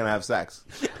fish were not going to have sex.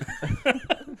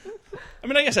 I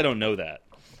mean, I guess I don't know that.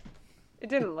 It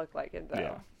didn't look like it, though.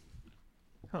 Yeah.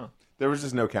 Huh. There was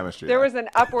just no chemistry. There was an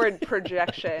upward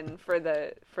projection for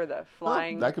the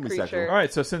flying that can be creature. sexual. All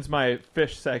right, so since my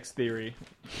fish sex theory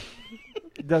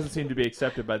It doesn't seem to be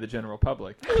accepted by the general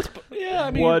public. Yeah,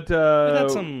 I mean, What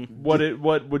had some- what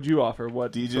would you offer?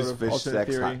 What DJ's sort of fish alternate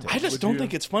sex theory hot take. I just would don't you-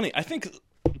 think it's funny. I think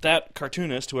that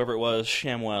cartoonist, whoever it was,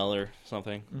 Shamwell or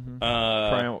something.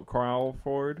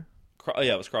 Crowford.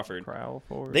 Yeah, it was Crawford.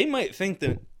 Crowford. They might think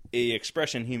that a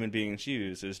expression human beings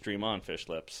use is "dream on, fish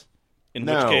lips." In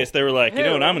No. which case, they were like, you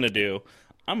know what Who? I'm going to do?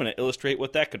 I'm going to illustrate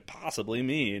what that could possibly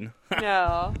mean.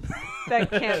 No, that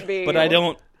can't be. But I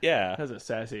don't. Yeah, That's a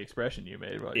sassy expression you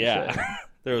made. While you said it. yeah.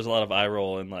 There was a lot of eye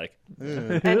roll and like,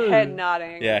 And head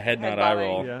nodding. Yeah, head nod, eye bobbing.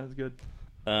 roll. Yeah, it's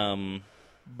good.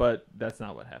 But that's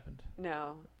not what happened.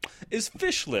 No. is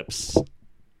fish lips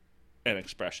an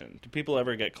expression? Do people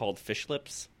ever get called fish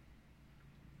lips?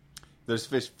 There's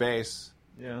fish face.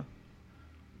 Yeah.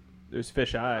 There's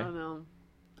fish I eye. don't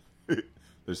know.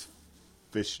 There's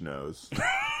fish nose.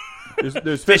 There's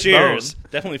Fish fish ears. bone.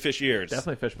 Definitely fish ears.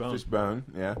 Definitely fish bone. Fish bone.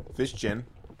 Yeah. Fish chin.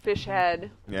 Fish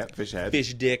head. Yeah. Fish head.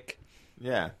 Fish dick.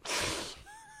 Yeah.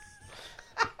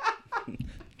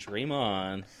 Dream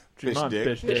on. Dream Fish on,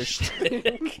 dick. Fish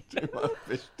dick.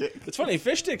 Fish dick. It's funny.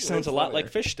 Fish stick sounds a lot like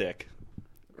fish stick.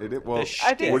 Well, Fish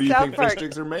I think what do you South think Park fish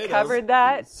sticks are made covered of?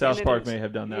 that. South in Park an- may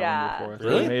have done that Yeah. one before.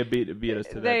 Really? They may have beat us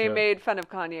to that They joke. made fun of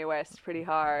Kanye West pretty They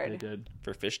hard. did.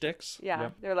 For fish sticks? Yeah.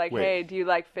 Yep. They're like, Wait. hey, do you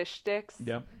like fish sticks?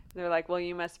 Yep. They're like, well,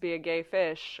 you must be a gay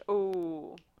fish.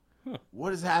 Ooh.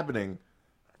 What is happening?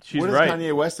 She's what does right.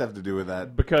 Kanye West have to do with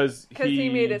that? Because Because he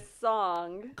made a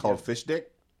song, Called fish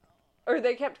dick? or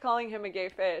they kept calling him a gay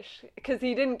fish, because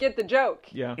he didn't get the joke.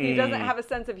 Yeah. He doesn't have a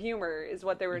sense of humor, is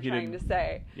what they were He trying to didn't.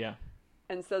 say. Yeah.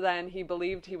 And so then he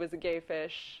believed he was a gay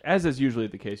fish. As is usually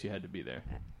the case, you had to be there.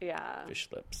 Yeah. Fish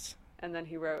lips. And then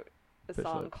he wrote a Fish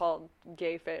song lips. called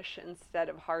Gay Fish instead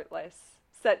of Heartless,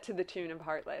 set to the tune of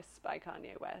Heartless by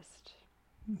Kanye West.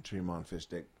 Dream on fish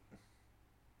dick.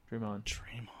 Dream on.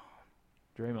 Dream on.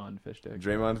 Draymond fish dick.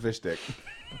 Dream on fish dick.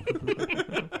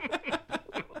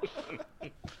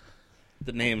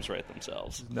 The names write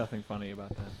themselves. There's nothing funny about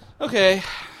that. Okay.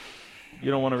 You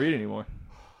don't want to read anymore.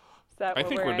 Is that I what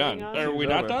think we're ending done. on? Are we It's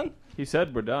not over. done? He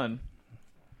said we're done.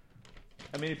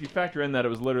 I mean, if you factor in that it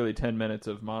was literally 10 minutes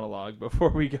of monologue before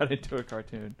we got into a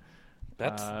cartoon.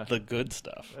 That's the good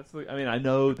stuff. That's the, I mean, I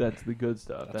know that's the good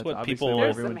stuff. That's what obviously people- where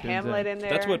There's everyone some tunes Hamlet in. in there.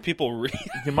 That's what people read.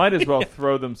 You might as well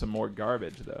throw them some more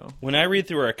garbage, though. When I read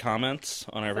through our comments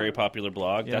on our very popular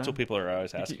blog, Yeah. that's what people are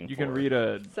always asking You for. can read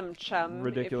a Some chum,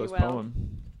 ridiculous if you will.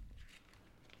 poem.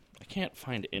 I can't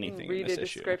find anything Read in this a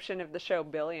issue. description of the show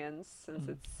Billions, since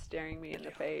it's staring me in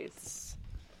the face.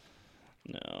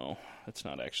 No, it's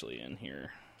not actually in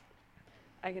here.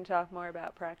 I can talk more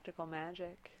about practical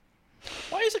magic.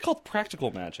 Why is it called practical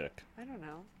magic? I don't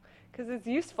know. Because it's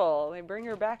useful. They bring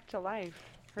her back to life.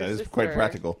 Her That is sister. quite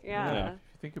practical. Yeah. Yeah. If you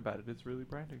think about it, it's really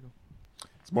practical.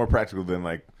 It's more practical than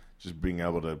like just being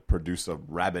able to produce a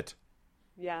rabbit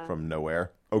Yeah. from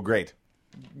nowhere. Oh, great!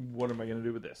 What am I going to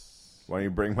do with this? Why don't you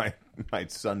bring my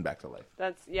son back to life?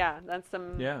 That's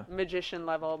some Yeah. magician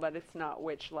level, but it's not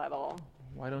witch level.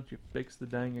 Why don't you fix the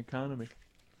dang economy?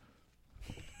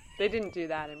 They didn't do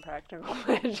that in practical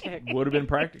magic. Would have been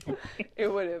practical. It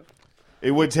would have. It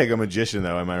would take a magician,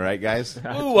 though. Am I right, guys?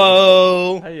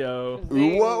 Whoa! Hey-yo.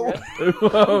 Whoa!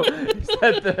 Whoa. Is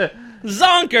that the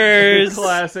Zonkers!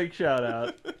 classic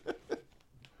shout-out?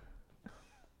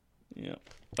 Yeah.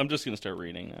 I'm just going to start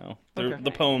reading now. Okay.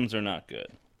 The poems are not good.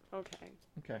 Okay.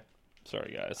 Okay.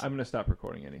 Sorry, guys. I'm going to stop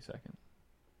recording any second.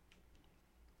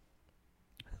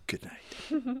 Good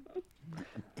night.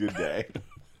 Good day.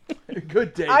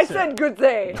 Good day, I sir. said good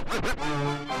day.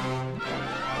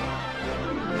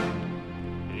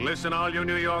 Listen, all you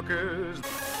New Yorkers.